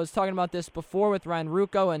Smith, I was talking about this before with Ryan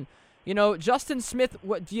Ruocco, and Justin Smith,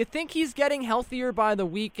 do you think he's getting healthier by the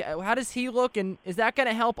week? How does he look, and is that going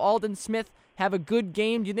to help Aldon Smith have a good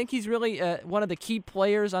game? Do you think he's really one of the key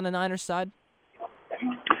players on the Niners side?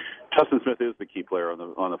 Justin Smith is the key player on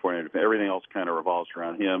the 49ers. Everything else kind of revolves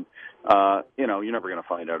around him. You're never going to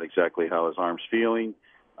find out exactly how his arm's feeling.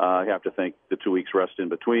 You have to think the 2 weeks rest in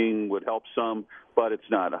between would help some. but it's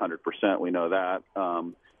not 100%. We know that.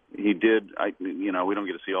 He did, we don't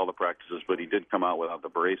get to see all the practices, but he did come out without the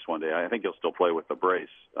brace one day. I think he'll still play with the brace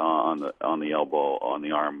on the elbow, on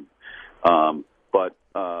the arm. But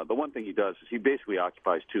the one thing he does is he basically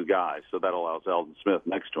occupies two guys, so that allows Eldon Smith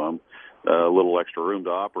next to him a little extra room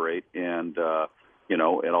to operate, and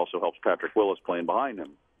it also helps Patrick Willis playing behind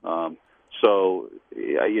him. So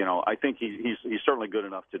I think he's certainly good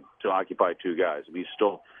enough to occupy two guys. And he's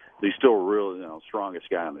still really strongest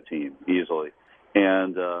guy on the team easily,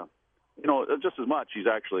 and just as much he's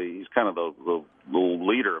kind of the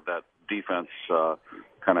leader of that defense,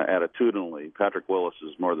 kind of attitudinally. Patrick Willis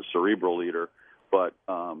is more the cerebral leader, but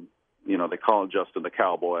they call him Justin the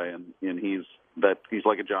Cowboy, and he's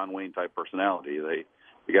like a John Wayne type personality.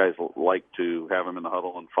 The guys like to have him in the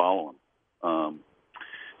huddle and follow him.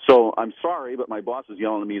 So I'm sorry, but my boss is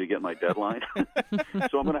yelling at me to get my deadline,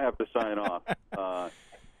 so I'm going to have to sign off.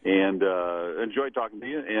 And enjoy talking to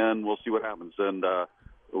you, and we'll see what happens. And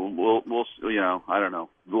we'll I don't know,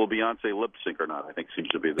 will Beyonce lip sync or not? I think seems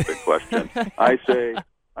to be the big question. I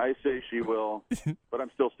say she will, but I'm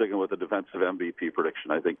still sticking with the defensive MVP prediction.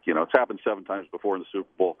 I think it's happened 7 times before in the Super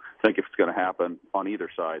Bowl. I think if it's going to happen on either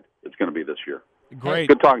side, it's going to be this year. Great,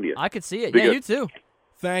 good talking to you. I could see it. Be yeah, good. You too.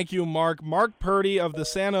 Thank you, Mark. Mark Purdy of the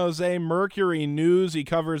San Jose Mercury News. He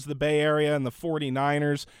covers the Bay Area and the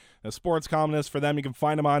 49ers. A sports columnist for them. You can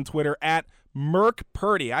find him on Twitter at Merc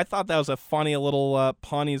Purdy. I thought that was a funny little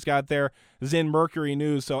pun he's got there. Zin Mercury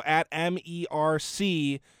News. So at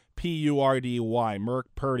MERCPURDY. Merc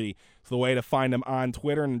Purdy is the way to find him on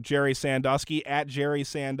Twitter. And Gerry Sandusky at Gerry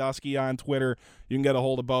Sandusky on Twitter. You can get a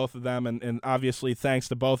hold of both of them. And obviously thanks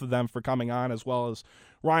to both of them for coming on, as well as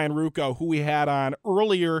Ryan Ruocco, who we had on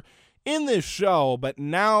earlier in this show. But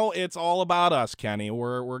now it's all about us, Kenny.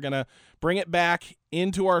 We're going to bring it back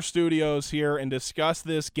into our studios here and discuss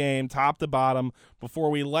this game top to bottom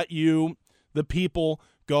before we let you, the people,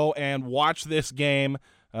 go and watch this game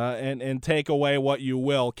and take away what you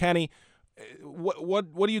will. Kenny,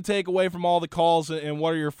 what do you take away from all the calls, and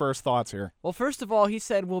what are your first thoughts here? Well, first of all, he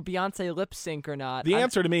said, will Beyonce lip sync or not? The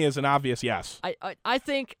answer to me is an obvious yes. I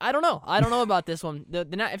think, I don't know. I don't know about this one.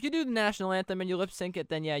 If you do the national anthem and you lip sync it,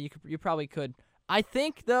 then yeah, you probably could. I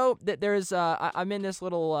think, though, that there's I'm in this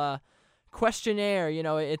little questionnaire.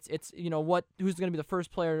 It's who's going to be the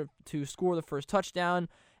first player to score the first touchdown.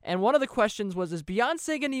 And one of the questions was, is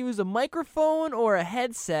Beyonce going to use a microphone or a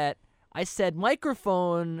headset? I said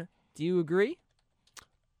microphone. Do you agree?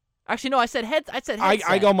 Actually, no, I said headset.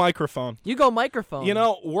 I go microphone. You go microphone.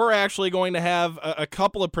 We're actually going to have a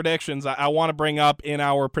couple of predictions I want to bring up in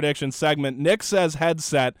our prediction segment. Nick says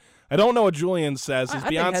headset. I don't know what Julian says. Is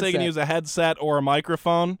Beyonce going to use a headset or a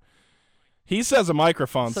microphone? He says a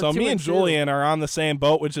microphone. So me and Julian are on the same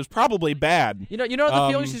boat, which is probably bad. You know the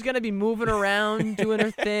feeling she's going to be moving around, doing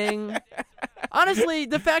her thing. Honestly,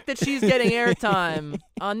 the fact that she's getting airtime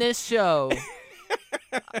on this show,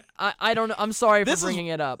 I don't know. I'm sorry for bringing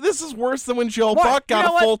it up. This is worse than when Joe Buck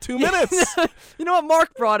got a full 2 minutes. You know what?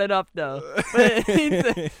 Mark brought it up, though.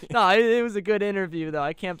 No, it was a good interview, though.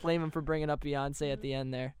 I can't blame him for bringing up Beyonce at the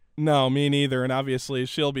end there. No, me neither, and obviously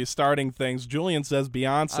she'll be starting things. Julian says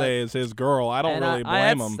Beyonce is his girl. I don't really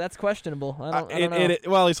blame him. That's questionable. I don't know.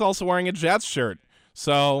 Well, he's also wearing a Jets shirt,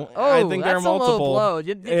 so I think there are multiple. That's a low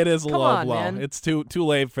blow. It is a low blow. Man. It's too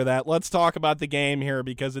late for that. Let's talk about the game here,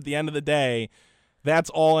 because at the end of the day, that's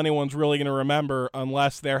all anyone's really going to remember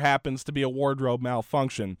unless there happens to be a wardrobe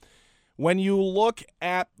malfunction. When you look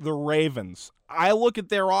at the Ravens, I look at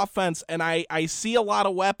their offense, and I see a lot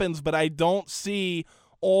of weapons, but I don't see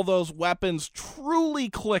all those weapons truly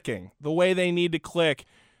clicking the way they need to click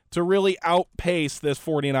to really outpace this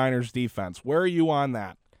 49ers defense. Where are you on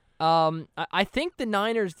that? I think the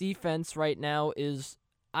Niners defense right now is,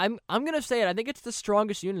 I'm going to say it, I think it's the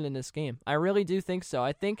strongest unit in this game. I really do think so.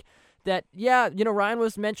 I think that, Ryan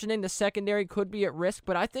was mentioning the secondary could be at risk,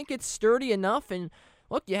 but I think it's sturdy enough. And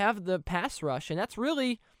look, you have the pass rush, and that's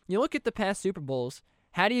really, you look at the past Super Bowls,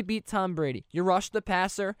 how do you beat Tom Brady? You rush the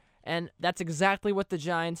passer, and that's exactly what the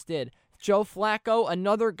Giants did. Joe Flacco,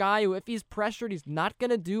 another guy who, if he's pressured, he's not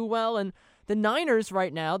going to do well. And the Niners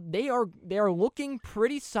right now, they are looking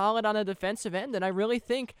pretty solid on the defensive end, and I really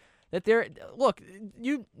think that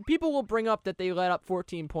people will bring up that they let up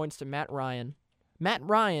 14 points to Matt Ryan. Matt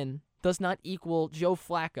Ryan does not equal Joe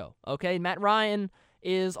Flacco, okay? Matt Ryan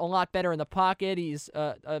is a lot better in the pocket. He's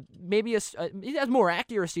he has more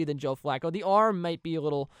accuracy than Joe Flacco. The arm might be a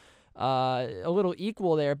little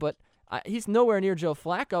equal there, but he's nowhere near Joe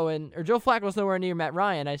Flacco, or Joe Flacco's nowhere near Matt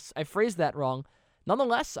Ryan. I phrased that wrong.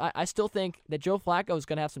 Nonetheless, I still think that Joe Flacco is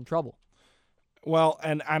going to have some trouble. Well,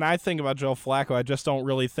 and I think about Joe Flacco. I just don't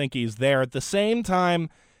really think he's there. At the same time,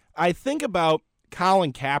 I think about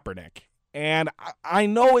Colin Kaepernick, and I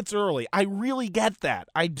know it's early. I really get that.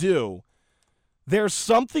 I do. There's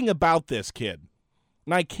something about this kid,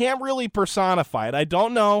 and I can't really personify it. I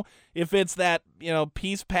don't know if it's that,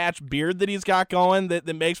 peace patch beard that he's got going that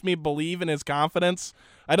makes me believe in his confidence.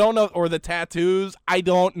 I don't know, or the tattoos. I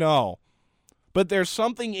don't know. But there's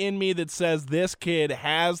something in me that says this kid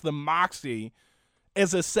has the moxie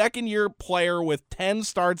as a second-year player with 10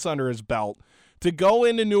 starts under his belt to go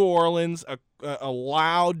into New Orleans, a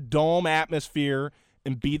loud dome atmosphere,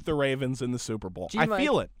 and beat the Ravens in the Super Bowl. I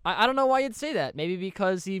feel it. I don't know why you'd say that. Maybe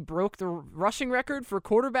because he broke the rushing record for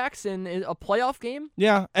quarterbacks in a playoff game?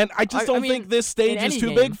 Yeah, and I just don't think this stage is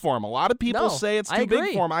too big for him. A lot of people say it's too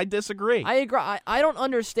big for him. I disagree. I agree. I don't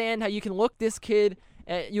understand how you can look this kid.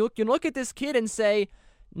 You can look at this kid and say,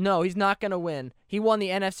 no, he's not going to win. He won the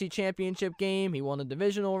NFC Championship game. He won the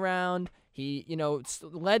divisional round. He,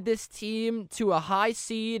 led this team to a high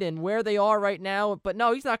seed and where they are right now. But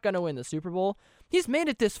no, he's not going to win the Super Bowl. He's made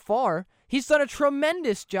it this far. He's done a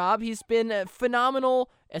tremendous job. He's been phenomenal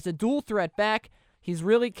as a dual threat back. He's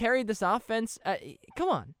really carried this offense. Come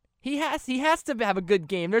on. He has to have a good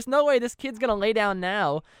game. There's no way this kid's going to lay down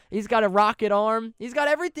now. He's got a rocket arm. He's got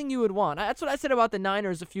everything you would want. That's what I said about the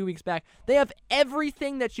Niners a few weeks back. They have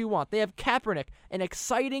everything that you want. They have Kaepernick, an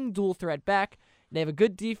exciting dual threat back. They have a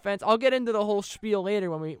good defense. I'll get into the whole spiel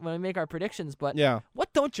later when we make our predictions, but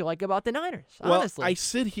what don't you like about the Niners, honestly? Well, I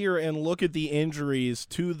sit here and look at the injuries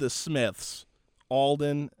to the Smiths.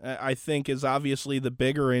 Alden, I think, is obviously the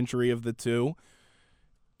bigger injury of the two.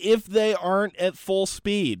 If they aren't at full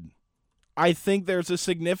speed, I think there's a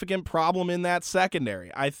significant problem in that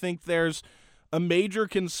secondary. I think there's a major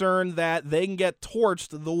concern that they can get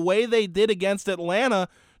torched the way they did against Atlanta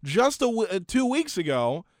just 2 weeks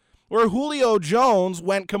ago, where Julio Jones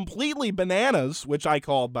went completely bananas, which I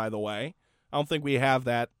called, by the way. I don't think we have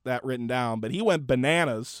that written down, but he went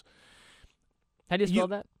bananas. How do you spell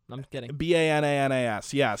that? I'm kidding.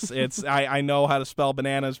 Bananas. Yes, it's I know how to spell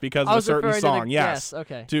bananas because of a certain song. Yes,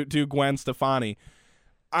 okay. To Gwen Stefani.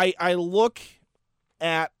 I look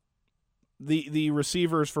at the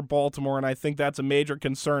receivers for Baltimore, and I think that's a major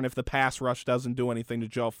concern if the pass rush doesn't do anything to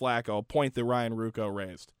Joe Flacco, a point that Ryan Ruocco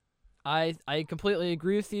raised. I completely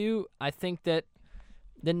agree with you. I think that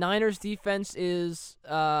the Niners defense is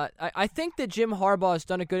I think that Jim Harbaugh has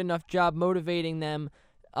done a good enough job motivating them,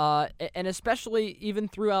 and especially even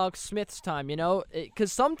through Alex Smith's time,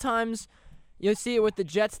 because sometimes you'll see it with the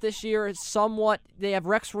Jets this year. Somewhat, they have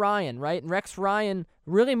Rex Ryan, right? And Rex Ryan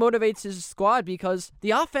really motivates his squad because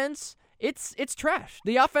the offense, it's trash.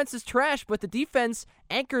 The offense is trash, but the defense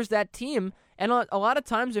anchors that team. And a lot of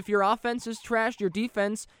times, if your offense is trash, your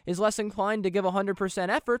defense is less inclined to give 100%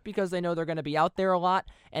 effort because they know they're going to be out there a lot,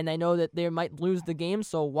 and they know that they might lose the game.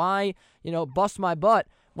 So why, bust my butt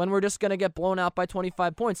when we're just going to get blown out by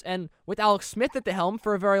 25 points? And with Alex Smith at the helm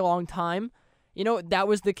for a very long time, that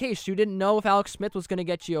was the case. You didn't know if Alex Smith was going to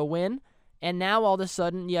get you a win. And now all of a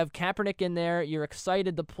sudden you have Kaepernick in there. You're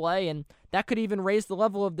excited to play, and that could even raise the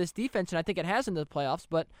level of this defense, and I think it has in the playoffs.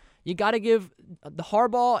 But you got to give the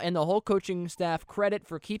Harbaugh and the whole coaching staff credit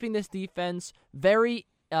for keeping this defense very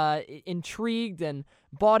intrigued and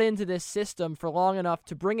bought into this system for long enough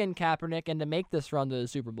to bring in Kaepernick and to make this run to the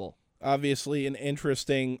Super Bowl. Obviously an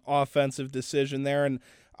interesting offensive decision there, and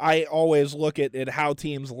I always look at how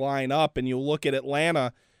teams line up, and you look at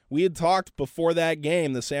Atlanta. We had talked before that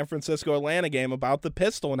game, the San Francisco-Atlanta game, about the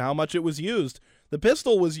pistol and how much it was used. The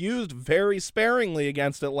pistol was used very sparingly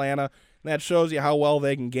against Atlanta, and that shows you how well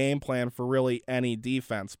they can game plan for really any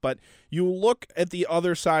defense. But you look at the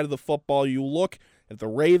other side of the football, you look at the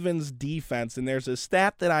Ravens' defense, and there's a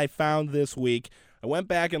stat that I found this week. I went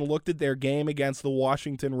back and looked at their game against the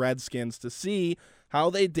Washington Redskins to see how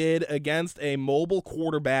they did against a mobile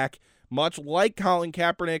quarterback, much like Colin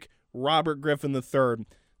Kaepernick, Robert Griffin III.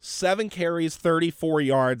 7 carries, 34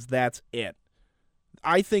 yards, that's it.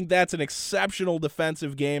 I think that's an exceptional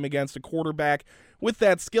defensive game against a quarterback with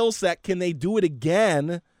that skill set. Can they do it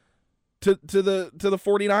again to the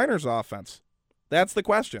 49ers offense? That's the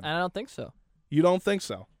question. I don't think so. You don't think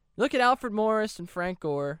so? Look at Alfred Morris and Frank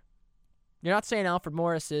Gore. You're not saying Alfred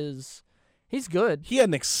Morris he's good. He had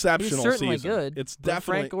an exceptional season. He's certainly good. It's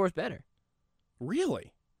definitely Frank Gore's better.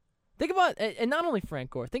 Really? Think about, and not only Frank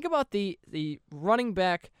Gore, think about the running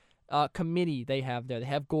back committee they have there. They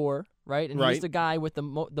have Gore, right? And he's the guy with the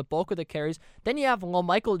bulk of the carries. Then you have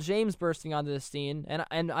Michael James bursting onto the scene,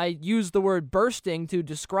 and I use the word bursting to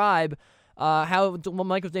describe how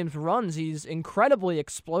Michael James runs. He's incredibly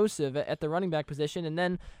explosive at the running back position. And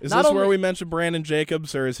then is this where we mentioned Brandon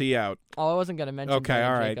Jacobs, or is he out? Oh, I wasn't going to mention. Okay,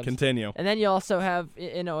 Brandon all right, Jacobs. continue. And then you also have,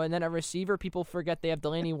 and then a receiver. People forget they have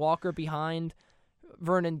Delaney Walker behind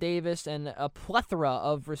Vernon Davis and a plethora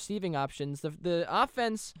of receiving options. The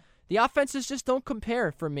offenses just don't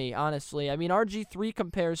compare for me, honestly. I mean, RG3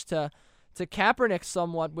 compares to Kaepernick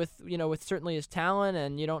somewhat with certainly his talent,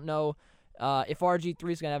 and you don't know if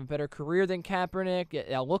RG3 is going to have a better career than Kaepernick.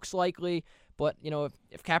 It looks likely, but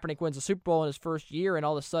if Kaepernick wins a Super Bowl in his first year and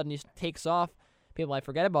all of a sudden he takes off, people might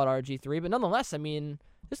forget about RG3. But nonetheless, I mean,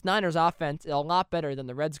 this Niners offense is a lot better than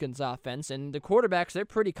the Redskins offense, and the quarterbacks, they're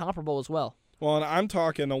pretty comparable as well. Well, and I'm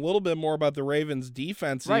talking a little bit more about the Ravens'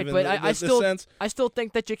 defense. Right, even but I still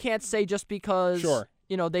think that you can't say just because Sure.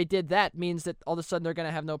 They did that means that all of a sudden they're going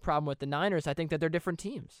to have no problem with the Niners. I think that they're different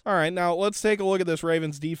teams. All right, now let's take a look at this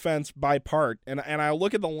Ravens defense by part, and I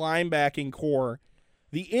look at the linebacking core.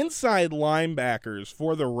 The inside linebackers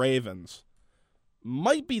for the Ravens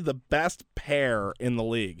might be the best pair in the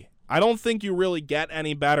league. I don't think you really get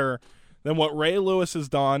any better than what Ray Lewis has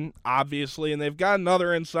done, obviously, and they've got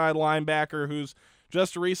another inside linebacker who's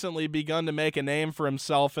just recently begun to make a name for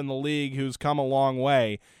himself in the league, who's come a long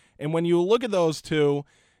way. And when you look at those two,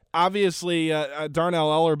 obviously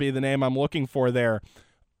Darnell Ellerbe, the name I'm looking for there,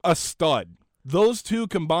 a stud. Those two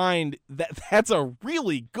combined, that's a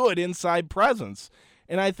really good inside presence.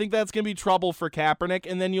 And I think that's going to be trouble for Kaepernick.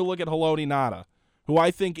 And then you look at Haloti Ngata, who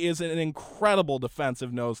I think is an incredible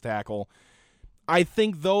defensive nose tackle. I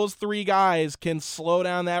think those three guys can slow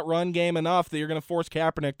down that run game enough that you're going to force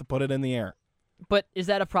Kaepernick to put it in the air. But is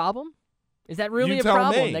that a problem? Is that really a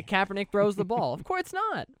problem that Kaepernick throws the ball? Of course it's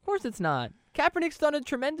not. Of course it's not. Kaepernick's done a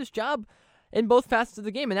tremendous job in both facets of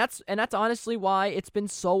the game, and that's honestly why it's been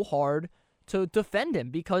so hard to defend him,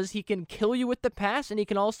 because he can kill you with the pass and he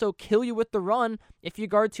can also kill you with the run if you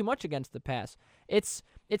guard too much against the pass. It's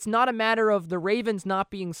not a matter of the Ravens not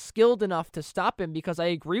being skilled enough to stop him, because I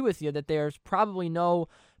agree with you that there's probably no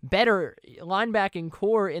better linebacking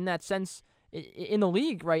core in that sense in the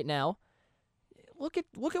league right now. Look at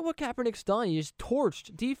what Kaepernick's done. He's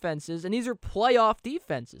torched defenses, and these are playoff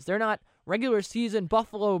defenses. They're not regular season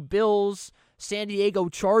Buffalo Bills, San Diego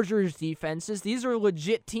Chargers defenses. These are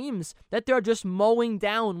legit teams that they're just mowing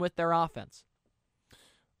down with their offense.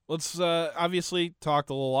 Let's obviously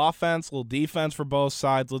talk a little offense, a little defense for both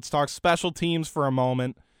sides. Let's talk special teams for a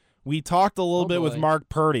moment. We talked a little bit with Mark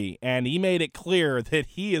Purdy, and he made it clear that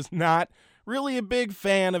he is not really a big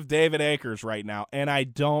fan of David Akers right now, and I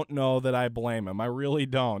don't know that I blame him. I really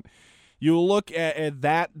don't. You look at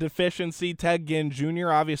that deficiency, Ted Ginn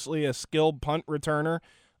Jr., obviously a skilled punt returner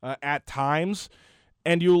at times,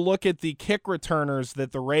 and you look at the kick returners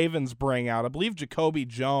that the Ravens bring out. I believe Jacoby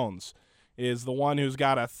Jones is the one who's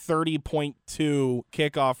got a 30.2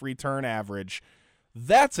 kickoff return average.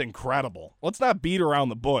 That's incredible. Let's not beat around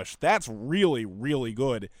the bush. That's really, really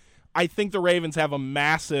good. I think the Ravens have a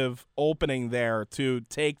massive opening there to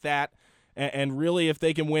take that, and really if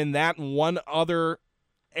they can win that and one other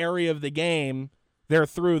area of the game, they're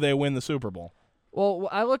through, they win the Super Bowl. Well,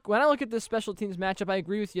 when I look at this special teams matchup, I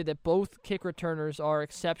agree with you that both kick returners are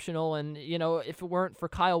exceptional, and if it weren't for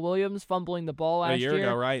Kyle Williams fumbling the ball last year, a year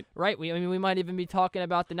ago, right? We might even be talking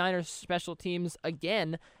about the Niners special teams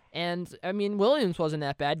again. And Williams wasn't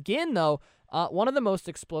that bad. Ginn, though, one of the most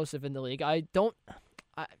explosive in the league. I don't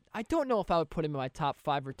know if I would put him in my top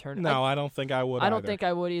 5 returners. No, I don't think I would. I don't think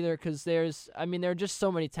I would either, because there are just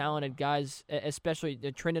so many talented guys, especially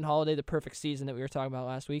Trindon Holiday, the perfect season that we were talking about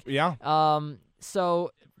last week. Yeah.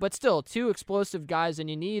 But still, 2 explosive guys, and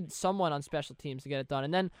you need someone on special teams to get it done.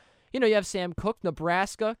 And then, you have Sam Cook,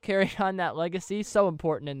 Nebraska, carrying on that legacy, so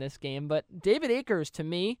important in this game. But David Akers, to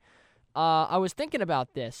me, I was thinking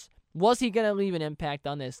about this. Was he going to leave an impact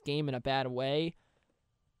on this game in a bad way?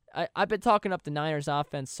 I've been talking up the Niners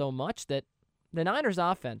offense so much that the Niners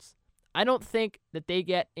offense, I don't think that they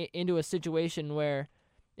get into a situation where,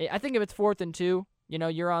 I think if it's 4th and 2,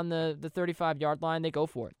 you're on the 35-yard line, they go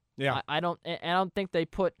for it. Yeah. I don't think they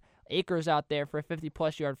put Akers out there for a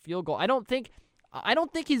 50-plus yard field goal. I don't think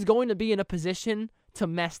he's going to be in a position to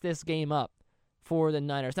mess this game up for the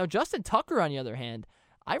Niners. Now, Justin Tucker, on the other hand,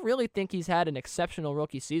 I really think he's had an exceptional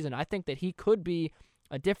rookie season. I think that he could be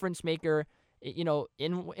a difference maker, in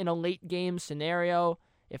a late game scenario.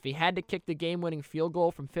 If he had to kick the game-winning field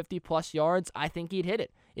goal from 50-plus yards, I think he'd hit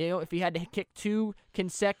it. If he had to kick 2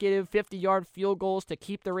 consecutive 50-yard field goals to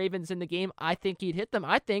keep the Ravens in the game, I think he'd hit them.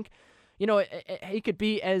 I think, he could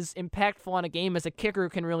be as impactful on a game as a kicker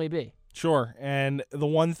can really be. Sure, and the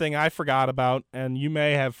one thing I forgot about, and you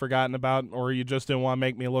may have forgotten about, or you just didn't want to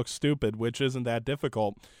make me look stupid, which isn't that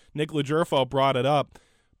difficult. Nick Legerfo brought it up.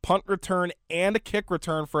 Punt return and a kick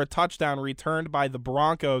return for a touchdown returned by the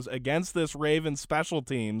Broncos against this Ravens special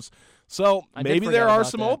teams. So maybe there are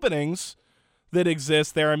some openings that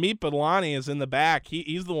exist there. Amit Badlani is in the back.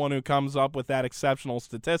 He's the one who comes up with that exceptional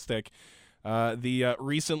statistic. The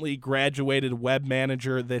recently graduated web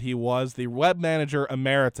manager that he was, the web manager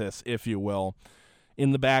emeritus, if you will,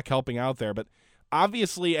 in the back helping out there. But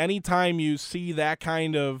obviously, anytime you see that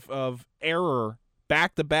kind of error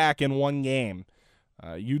back-to-back in one game,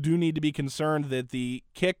 you do need to be concerned that the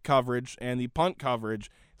kick coverage and the punt coverage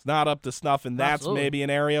is not up to snuff, and that's maybe an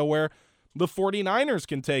area where the 49ers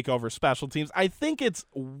can take over special teams. I think it's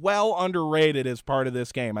well underrated as part of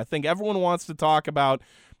this game. I think everyone wants to talk about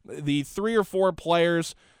the 3 or 4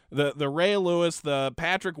 players, the Ray Lewis, the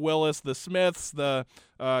Patrick Willis, the Smiths, the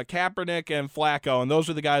Kaepernick, and Flacco, and those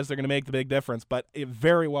are the guys that are going to make the big difference. But it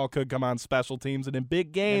very well could come on special teams, and in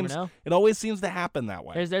big games, it always seems to happen that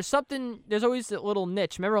way. There's always a little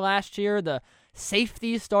niche. Remember last year, the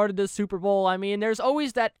safety started the Super Bowl. I mean, there's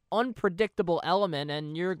always that unpredictable element,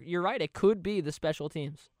 and you're right. It could be the special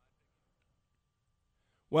teams.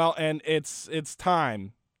 Well, and it's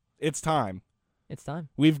time. It's time. It's time.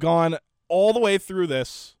 We've gone all the way through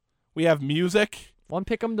this. We have music. One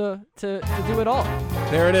pick 'em to do it all.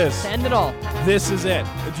 There it is. To end it all. This is it.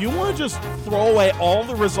 Do you want to just throw away all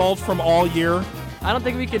the results from all year? I don't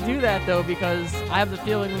think we could do that, though, because I have the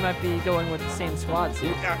feeling we might be going with the same squad,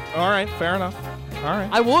 too. All right, fair enough. All right.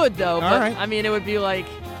 I would, though, but, right. I mean, it would be like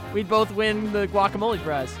we'd both win the guacamole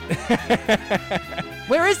prize.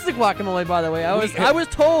 Where is the guacamole, by the way? I was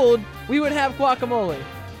told we would have guacamole.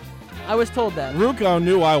 I was told that. Ruocco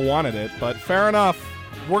knew I wanted it, but fair enough.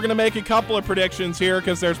 We're going to make a couple of predictions here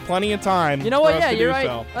because there's plenty of time. You know what? For us to You're do right.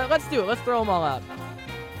 So. Let's do it. Let's throw them all out.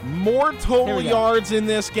 More total yards in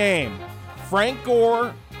this game. Frank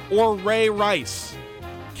Gore or Ray Rice?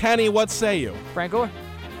 Kenny, what say you? Frank Gore.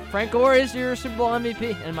 Frank Gore is your Super Bowl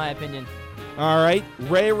MVP, in my opinion. All right.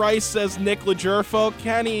 Ray Rice says Nick Legerfo.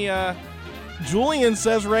 Kenny, Julian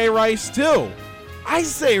says Ray Rice, too. I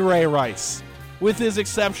say Ray Rice with his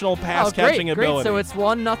exceptional pass-catching ability. Great. So it's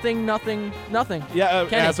 1-0. Yeah,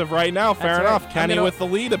 Kenny. As of right now, fair enough. Right. Kenny with the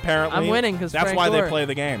lead, apparently. I'm winning because that's Frank why Gore. they play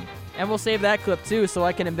the game. And we'll save that clip, too, so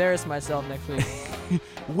I can embarrass myself next week.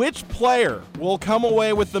 Which player will come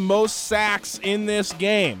away with the most sacks in this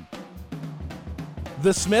game?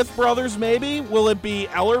 The Smith brothers, maybe? Will it be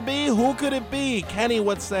Ellerbe? Who could it be? Kenny,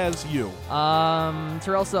 what says you?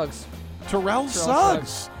 Terrell Suggs. Terrell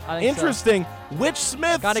Suggs. Interesting. So. Which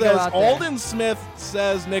Smith Gotta says? go out there. Alden Smith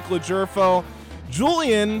says Nick Legerfo.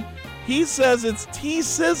 Julian, he says it's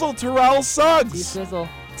T-Sizzle Terrell Suggs. T-Sizzle.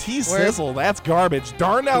 T-Sizzle, that's garbage.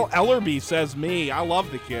 Darnell Ellerbe says me. I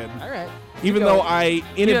love the kid. All right. Even though I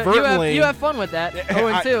inadvertently... You have fun with that.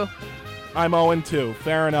 0-2. I'm 0-2.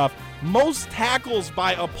 Fair enough. Most tackles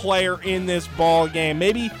by a player in this ball game.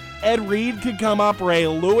 Maybe Ed Reed could come up. Ray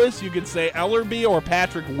Lewis. You could say Ellerbe or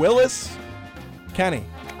Patrick Willis. Kenny.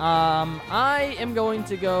 I am going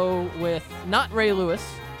to go with not Ray Lewis,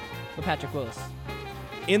 but Patrick Willis.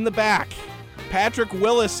 In the back, Patrick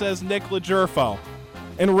Willis says Nick Legerfo.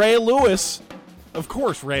 And Ray Lewis, of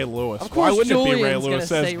course Ray Lewis. Of course, why wouldn't Julian's it be Ray Lewis?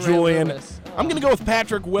 Says Ray Julian. Lewis. I'm going to go with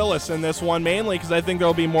Patrick Willis in this one, mainly because I think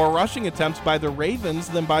there'll be more rushing attempts by the Ravens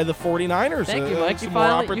than by the 49ers. Thank you, Mike. Some more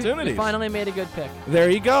opportunities. You finally made a good pick. There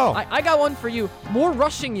you go. I got one for you. More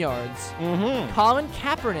rushing yards. Mm-hmm. Colin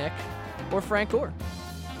Kaepernick or Frank Gore?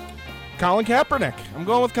 Colin Kaepernick. I'm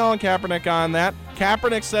going with Colin Kaepernick on that.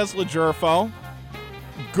 Kaepernick says Legerfo.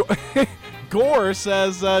 Gore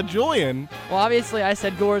says Julian. Well, obviously, I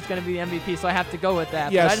said Gore is going to be the MVP, so I have to go with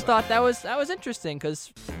that. Yes. But I just thought that was interesting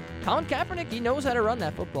because Colin Kaepernick, he knows how to run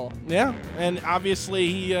that football. Yeah, and obviously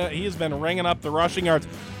he has been ringing up the rushing yards.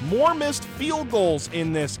 More missed field goals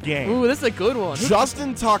in this game. Ooh, this is a good one.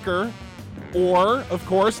 Justin Tucker or, of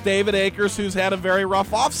course, David Akers, who's had a very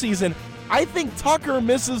rough offseason. I think Tucker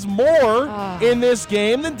misses more in this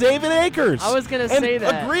game than David Akers. I was going to say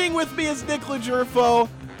that. Agreeing with me is Nick Legerfo,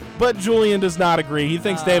 but Julian does not agree. He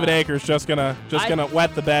thinks David Akers just gonna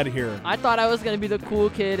wet the bed here. I thought I was gonna be the cool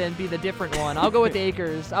kid and be the different one. I'll go with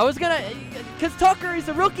Akers. I was because Tucker is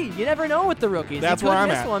a rookie. You never know with the rookies. That's where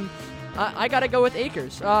I'm at. One. I gotta go with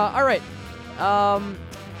Akers. All right.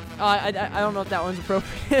 I don't know if that one's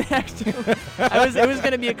appropriate. Actually, it was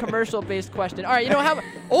gonna be a commercial-based question. All right, how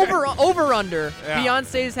over under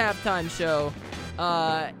Beyonce's halftime show,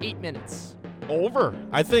 8 minutes. Over.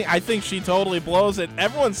 I think she totally blows it.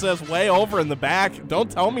 Everyone says way over in the back. Don't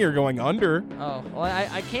tell me you're going under. Oh, well,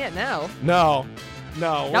 I can't now. No.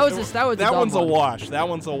 No. That was a That dumb one's one. a wash. That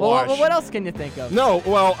one's a Well, wash. what else can you think of? No,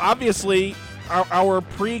 well, obviously, our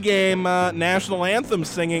pregame national anthem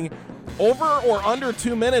singing, over or under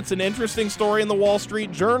 2 minutes, an interesting story in the Wall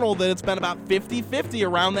Street Journal that it's been about 50-50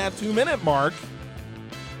 around that 2-minute mark.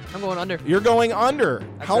 I'm going under. You're going under.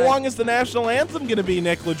 That's How right. long is the national anthem going to be,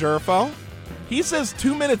 Nick Legerfo? He says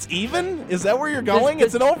 2 minutes even? Is that where you're going?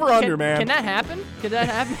 It's an over-under, man. Can that happen? Can that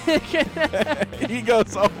happen? He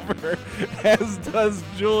goes over, as does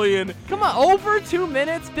Julian. Come on, over 2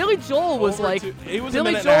 minutes? Billy Joel was Over like... he was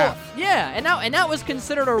Billy a minute Joel, and a half. yeah, and that was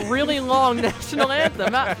considered a really long national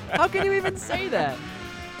anthem. How can you even say that?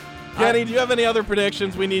 Kenny, do you have any other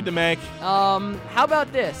predictions we need to make? How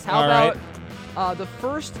about this? How All about the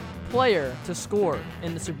first player to score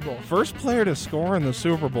in the Super Bowl? First player to score in the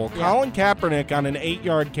Super Bowl, Yeah. Colin Kaepernick on an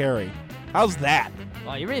 8-yard carry. How's that?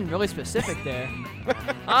 Well, you're being really specific there.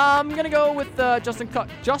 I'm going to go with Justin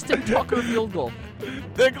Tucker field goal.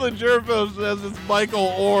 Nick Legerfo says it's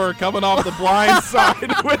Michael Orr coming off the blind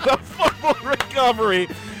side with a fumble recovery.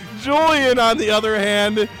 Julian, on the other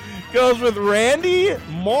hand, goes with Randy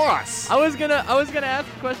Moss. I was gonna ask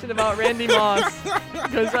a question about Randy Moss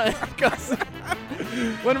because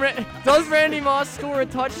does Randy Moss score a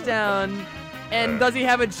touchdown, and does he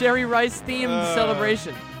have a Jerry Rice themed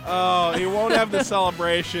celebration? Oh, he won't have the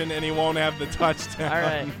celebration and he won't have the touchdown. All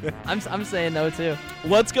right, I'm saying no too.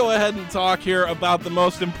 Let's go ahead and talk here about the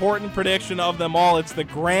most important prediction of them all. It's the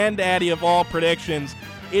granddaddy of all predictions.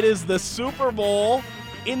 It is the Super Bowl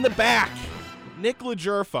in the back. Nick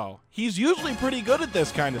Legerfo. He's usually pretty good at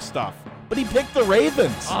this kind of stuff, but he picked the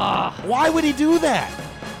Ravens. Why would he do that?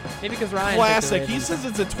 Maybe because Ryan. Classic. He says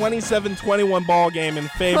it's a 27-21 ball game in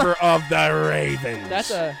favor of the Ravens. That's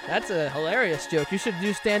a hilarious joke. You should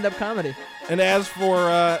do stand-up comedy. And as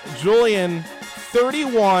for Julian,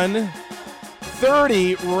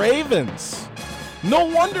 31-30 Ravens. No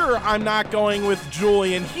wonder I'm not going with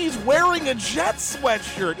Julian. He's wearing a Jets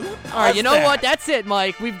sweatshirt. All right, you know what? That's it,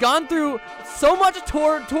 Mike. We've gone through so much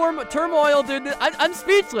turmoil, dude. I'm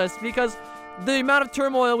speechless because the amount of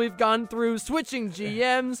turmoil we've gone through, switching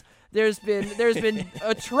GMs. There's been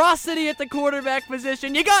atrocity at the quarterback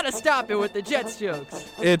position. You gotta stop it with the Jets jokes.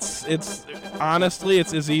 It's honestly,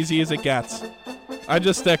 it's as easy as it gets. I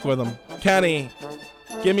just stick with them. Kenny,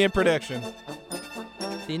 give me a prediction.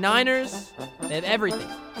 The Niners, they have everything.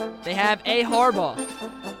 They have a Harbaugh,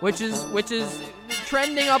 which is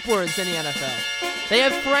trending upwards in the NFL. They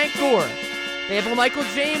have Frank Gore. They have Michael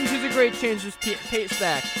James, who's a great change of pace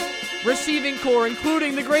back. Receiving core,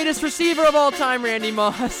 including the greatest receiver of all time, Randy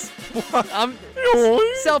Moss.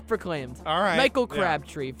 Self-proclaimed. All right. Michael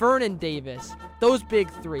Crabtree, Vernon Davis, those big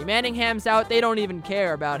three. Manningham's out. They don't even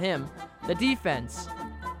care about him. The defense.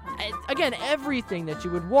 Again, everything that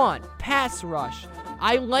you would want. Pass rush.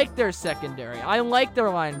 I like their secondary. I like their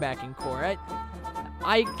linebacking core.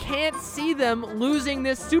 I can't see them losing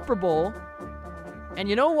this Super Bowl. And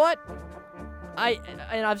you know what? I'm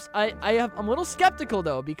a little skeptical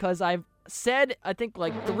though, because I've said I think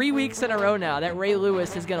like 3 weeks in a row now that Ray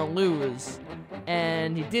Lewis is gonna lose,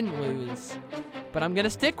 and he didn't lose. But I'm gonna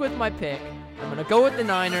stick with my pick. I'm gonna go with the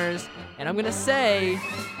Niners, and I'm gonna say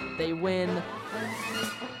they win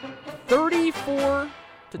 34-27.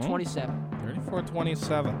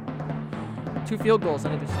 34-27. 2 field goals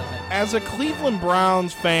on either side. As a Cleveland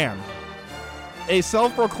Browns fan, a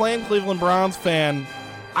self-proclaimed Cleveland Browns fan,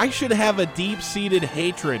 I should have a deep-seated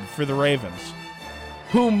hatred for the Ravens,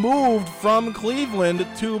 who moved from Cleveland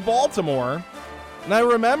to Baltimore. And I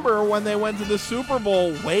remember when they went to the Super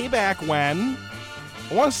Bowl way back when.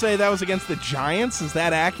 I want to say that was against the Giants. Is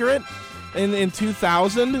that accurate? In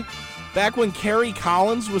 2000, back when Kerry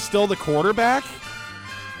Collins was still the quarterback,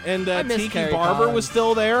 and Tiki Kerry Barber Collins. was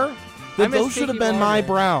still there. Those should have been my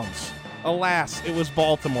Barber. Browns. Alas, it was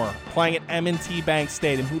Baltimore playing at M&T Bank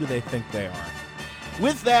Stadium. Who do they think they are?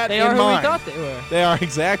 With that They in are who mind, we thought they were. they are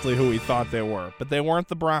exactly who we thought they were, but they weren't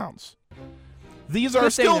the Browns. These are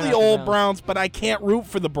Good thing still they're the not the old Browns. Browns, but I can't root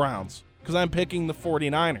for the Browns because I'm picking the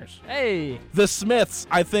 49ers. Hey, The Smiths,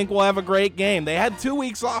 I think, will have a great game. They had 2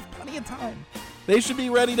 weeks off, plenty of time. They should be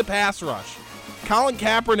ready to pass rush. Colin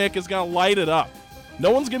Kaepernick is going to light it up.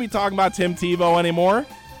 No one's going to be talking about Tim Tebow anymore.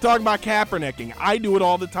 Talking about Kaepernicking. I do it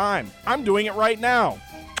all the time. I'm doing it right now.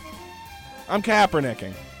 I'm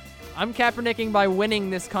Kaepernicking. I'm Kaepernicking by winning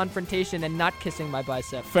this confrontation and not kissing my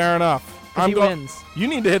bicep. Fair enough. He wins. You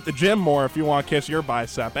need to hit the gym more if you want to kiss your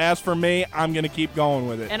bicep. As for me, I'm going to keep going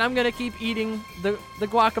with it. And I'm going to keep eating the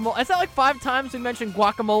guacamole. It's not like 5 times we mentioned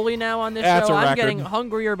guacamole now on this That's show. a I'm record. getting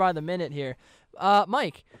hungrier by the minute here.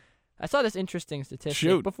 Mike, I saw this interesting statistic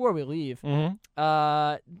Shoot. before we leave.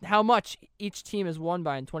 Mm-hmm. How much each team has won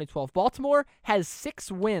by in 2012. Baltimore has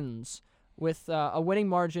 6 wins with a winning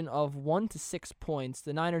margin of 1 to 6 points.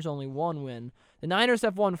 The Niners only 1 win. The Niners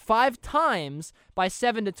have won 5 times by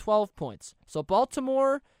 7 to 12 points. So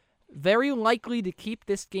Baltimore very likely to keep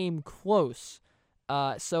this game close.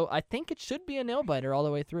 So I think it should be a nail-biter all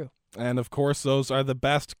the way through. And, of course, those are the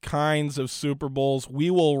best kinds of Super Bowls. We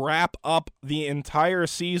will wrap up the entire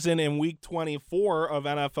season in Week 24 of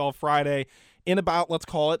NFL Friday in about, let's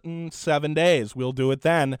call it, 7 days. We'll do it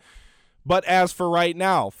then. But as for right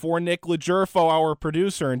now, for Nick Legerfo, our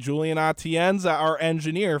producer, and Julian Atienza, our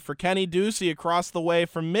engineer, for Kenny Ducey across the way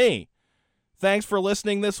from me, thanks for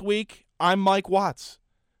listening this week. I'm Mike Watts.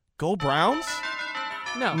 Go Browns?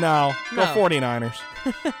 No. Go 49ers.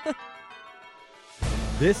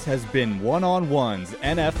 This has been One-on-One's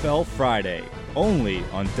NFL Friday, only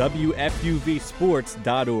on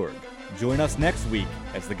WFUVSports.org. Join us next week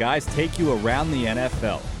as the guys take you around the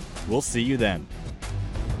NFL. We'll see you then.